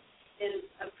invest in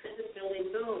a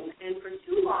prison-building boom. And for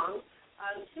too long,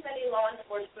 too many law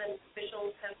enforcement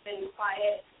officials have been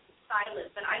quiet,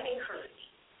 silent, but I'm encouraged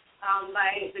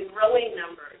by the growing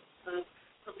numbers of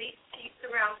police chiefs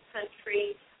around the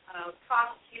country,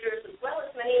 prosecutors, as well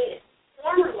as many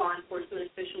former law enforcement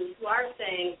officials who are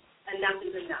saying enough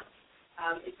is enough.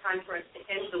 It's time for us to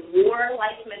end the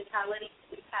war-like mentality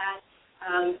we've had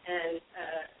and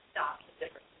stop the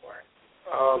different war.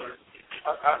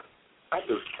 I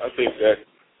think that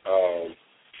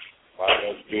by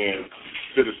us being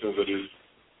citizens of this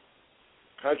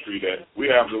country, that we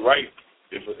have the right.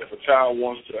 If a child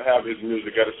wants to have his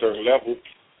music at a certain level,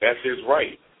 that's his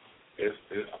right.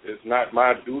 It's not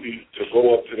my duty to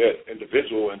go up to that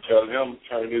individual and tell him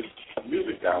turn his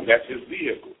music down. That's his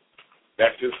vehicle.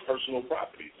 That's his personal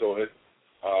property. So I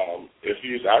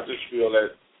just feel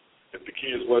that if the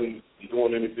kids wasn't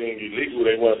doing anything illegal,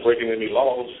 they weren't breaking any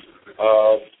laws,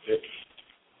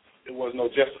 there was no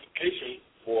justification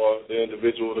for the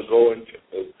individual to go and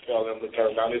tell them to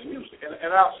turn down his music. And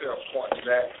I'll say a point to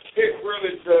that. It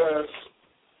really does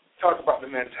talk about the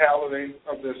mentality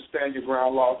of the stand your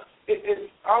ground law. It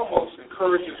almost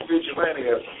encourages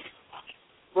vigilantism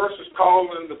versus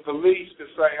calling the police to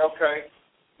say, okay,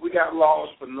 we got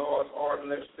laws for noise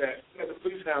ordinance that let the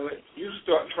police handle it. You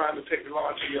start trying to take the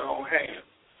law into your own hands.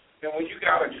 And when you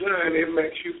got a gun, it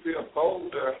makes you feel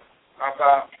bolder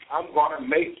about, I'm going to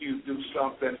make you do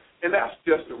something. And that's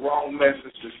just the wrong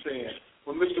message to send.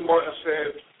 When Mr. Martin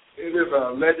said it is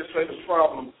a legislative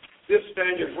problem, this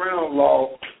stand your ground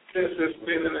law, since it's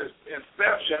been in its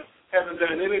inception, hasn't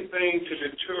done anything to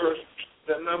deter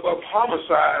the number of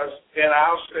homicides in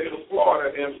our state of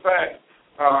Florida. In fact,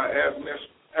 as Ms.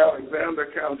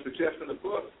 Alexander kind of suggests in the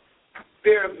book,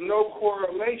 there's no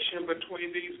correlation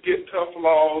between these get tough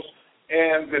laws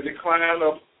and the decline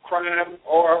of crime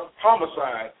or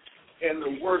homicide. And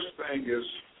the worst thing is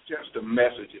just the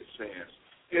message it sends.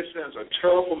 It sends a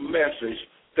terrible message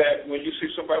that when you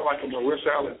see somebody like a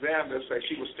Marissa Alexander say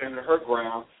she was standing her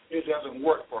ground, it doesn't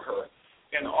work for her.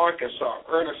 In Arkansas,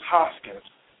 Ernest Hoskins,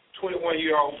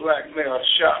 21-year-old black male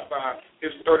shot by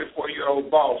his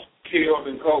 34-year-old boss, killed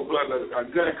in cold blood, a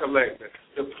gun collector.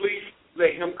 The police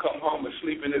let him come home and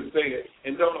sleep in his bed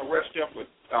and don't arrest him for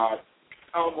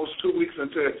almost 2 weeks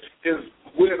until his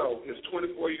widow, his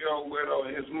 24-year-old widow,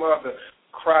 and his mother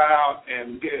cry out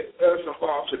and get us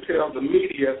involved to tell the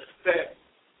media that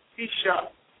he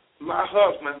shot my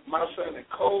husband, my son, in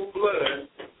cold blood,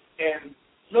 and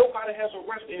nobody has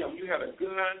arrested him. You had a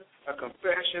gun, a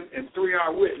confession, and 3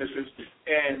 eyewitnesses.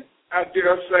 And I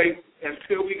dare say,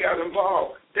 until we got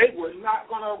involved, they were not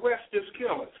going to arrest this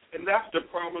killer. And that's the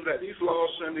problem, that these laws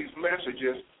send these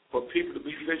messages for people to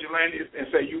be vigilantes and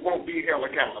say you won't be held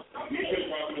accountable. Thank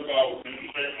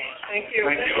you.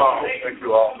 Thank you all. Thank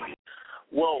you all.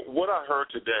 Well, what I heard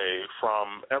today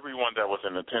from everyone that was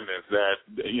in attendance,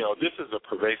 that, you know, this is a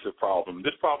pervasive problem.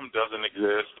 This problem doesn't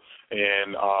exist,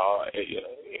 and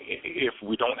if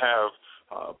we don't have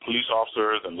police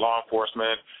officers and law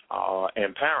enforcement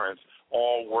and parents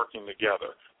all working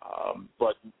together.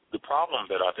 But the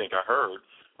problem that I think I heard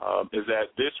is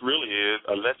that this really is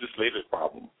a legislative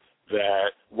problem,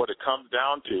 that what it comes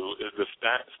down to is the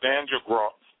stand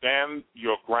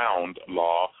your ground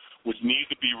law, which needs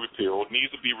to be repealed,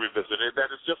 needs to be revisited, that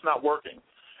it's just not working.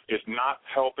 It's not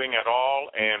helping at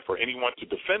all, and for anyone to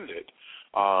defend it,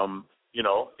 you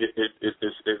know,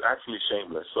 it's actually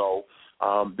shameless. So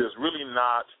there's really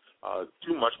not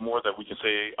too much more that we can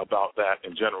say about that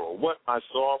in general. What I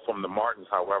saw from the Martins,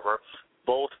 however,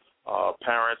 both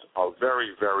parents are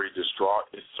very, very distraught.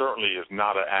 It certainly is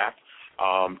not an act.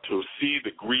 To see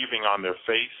the grieving on their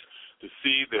face, to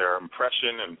see their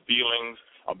impression and feelings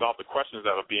about the questions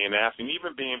that are being asked and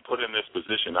even being put in this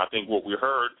position. I think what we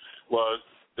heard was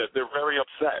that they're very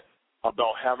upset.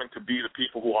 about having to be the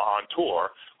people who are on tour,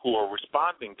 who are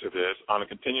responding to this on a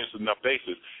continuous enough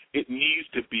basis. It needs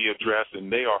to be addressed,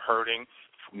 and they are hurting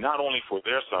not only for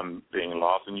their son being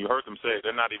lost, and you heard them say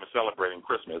they're not even celebrating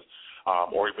Christmas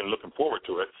or even looking forward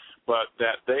to it, but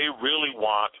that they really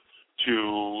want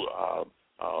to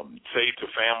say to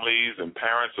families and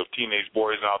parents of teenage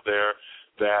boys out there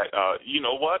that, you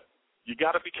know what, you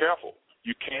got to be careful.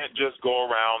 You can't just go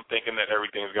around thinking that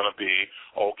everything's going to be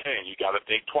okay, and you got to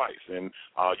think twice. And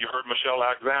you heard Michelle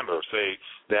Alexander say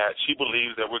that she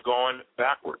believes that we're going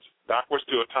backwards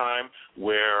to a time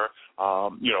where,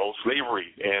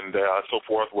 slavery and so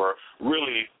forth were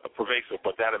really pervasive.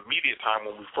 But that immediate time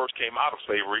when we first came out of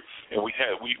slavery, and we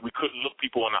couldn't look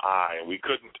people in the eye, and we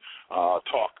couldn't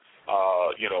talk,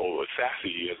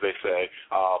 sassy, as they say,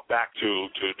 back to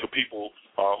people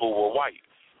who were white.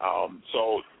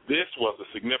 So this was a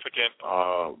significant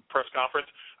press conference.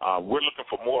 We're looking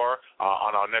for more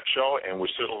on our next show, and we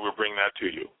certainly will bring that to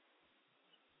you.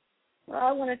 Well,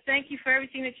 I want to thank you for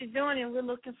everything that you're doing, and we're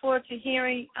looking forward to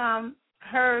hearing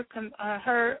her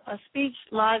speech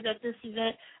live at this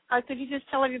event. Could you just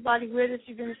tell everybody where this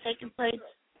event is taking place?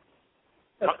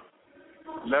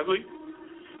 Leslie?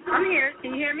 I'm here.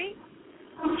 Can you hear me?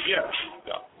 Yes.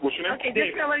 What's your name? Okay,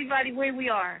 just tell everybody where we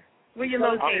are, where you're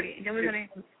located. And then we're going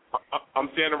to... I'm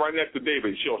standing right next to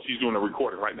David. She's doing a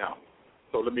recording right now.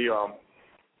 So let me,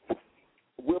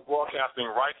 we're broadcasting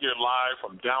right here live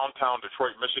from downtown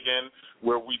Detroit, Michigan,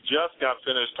 where we just got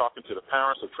finished talking to the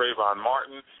parents of Trayvon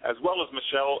Martin, as well as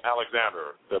Michelle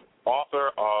Alexander, the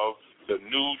author of the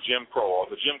new Jim Crow,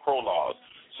 or the Jim Crow laws.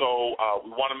 So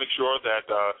we want to make sure that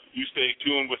you stay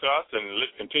tuned with us and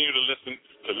continue to listen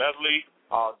to Leslie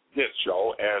this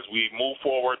show as we move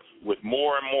forward with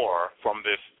more and more from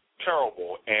this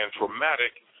terrible and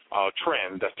traumatic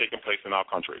trend that's taking place in our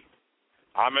country.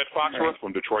 I'm Ed Foxworth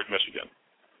from Detroit, Michigan.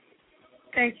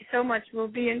 Thank you so much. We'll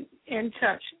be in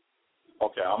touch.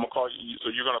 Okay, I'm going to call you. So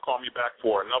you're going to call me back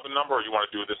for another number, or you want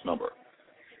to do this number?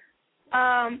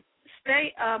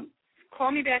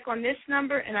 Call me back on this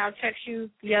number, and I'll text you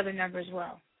the other number as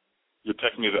well. You'll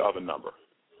text me the other number.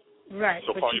 Right.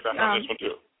 So call you back on this one,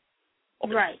 too.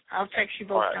 Okay. Right. I'll text you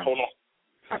both. All right, numbers.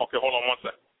 hold on. Okay, hold on 1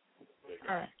 second.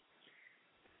 All right.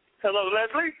 Hello,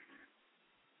 Leslie?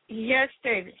 Yes,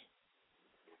 David.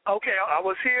 Okay, I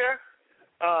was here.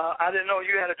 I didn't know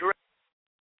you had a direct.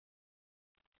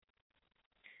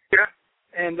 Yeah.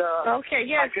 And okay,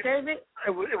 yes, David. It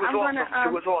was awesome.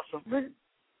 It was awesome.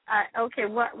 Okay,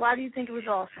 why do you think it was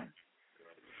awesome?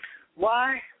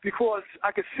 Why? Because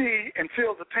I could see and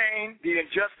feel the pain, the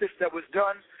injustice that was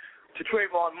done to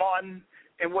Trayvon Martin,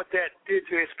 and what that did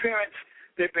to his parents.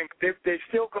 They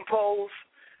still composed,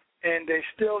 and they're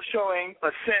still showing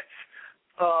a sense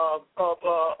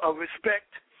of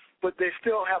respect, but they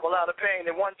still have a lot of pain.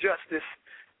 They want justice,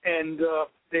 and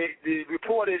the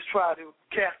reporters try to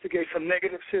castigate some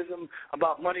negativism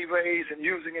about money raised and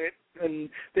using it, and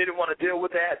they didn't want to deal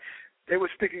with that. They were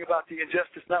speaking about the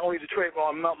injustice not only to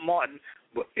Trayvon Martin,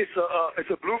 but it's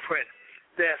a blueprint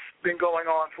that's been going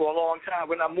on for a long time.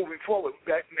 We're not moving forward.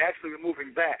 Actually, we're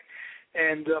moving back.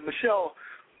 And Michelle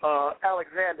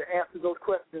Alexander answered those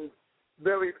questions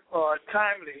very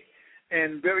timely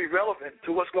and very relevant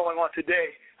to what's going on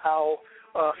today, how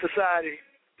society,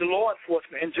 the law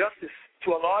enforcement, and justice,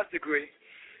 to a large degree,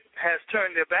 has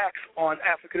turned their backs on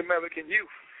African-American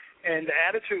youth. And the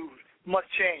attitude must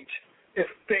change if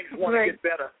things want to get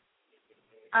better.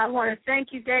 I want to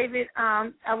thank you, David.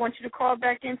 I want you to call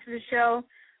back into the show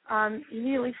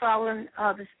immediately following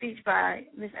the speech by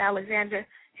Ms. Alexander,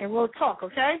 and we'll talk,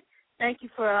 okay? Thank you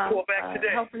for call back today.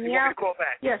 Helping me you want out. Me to call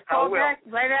back? Yes, call back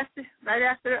right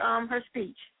after her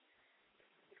speech.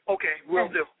 Okay, will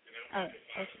do. All right,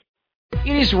 okay.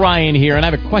 It is Ryan here, and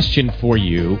I have a question for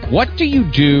you. What do you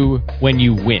do when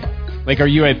you win? Like, are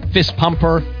you a fist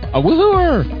pumper, a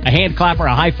woohooer, a hand clapper,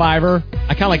 a high fiver?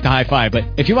 I kind of like the high five, but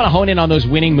if you want to hone in on those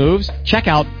winning moves, check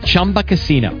out Chumba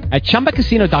Casino. At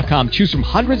ChumbaCasino.com, choose from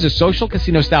hundreds of social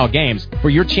casino-style games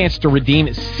for your chance to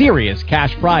redeem serious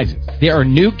cash prizes. There are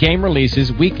new game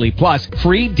releases weekly, plus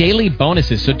free daily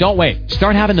bonuses, so don't wait.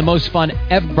 Start having the most fun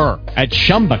ever at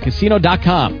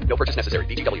ChumbaCasino.com. No purchase necessary.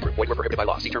 VGW Group. Void where prohibited by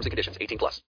law. See terms and conditions. 18+.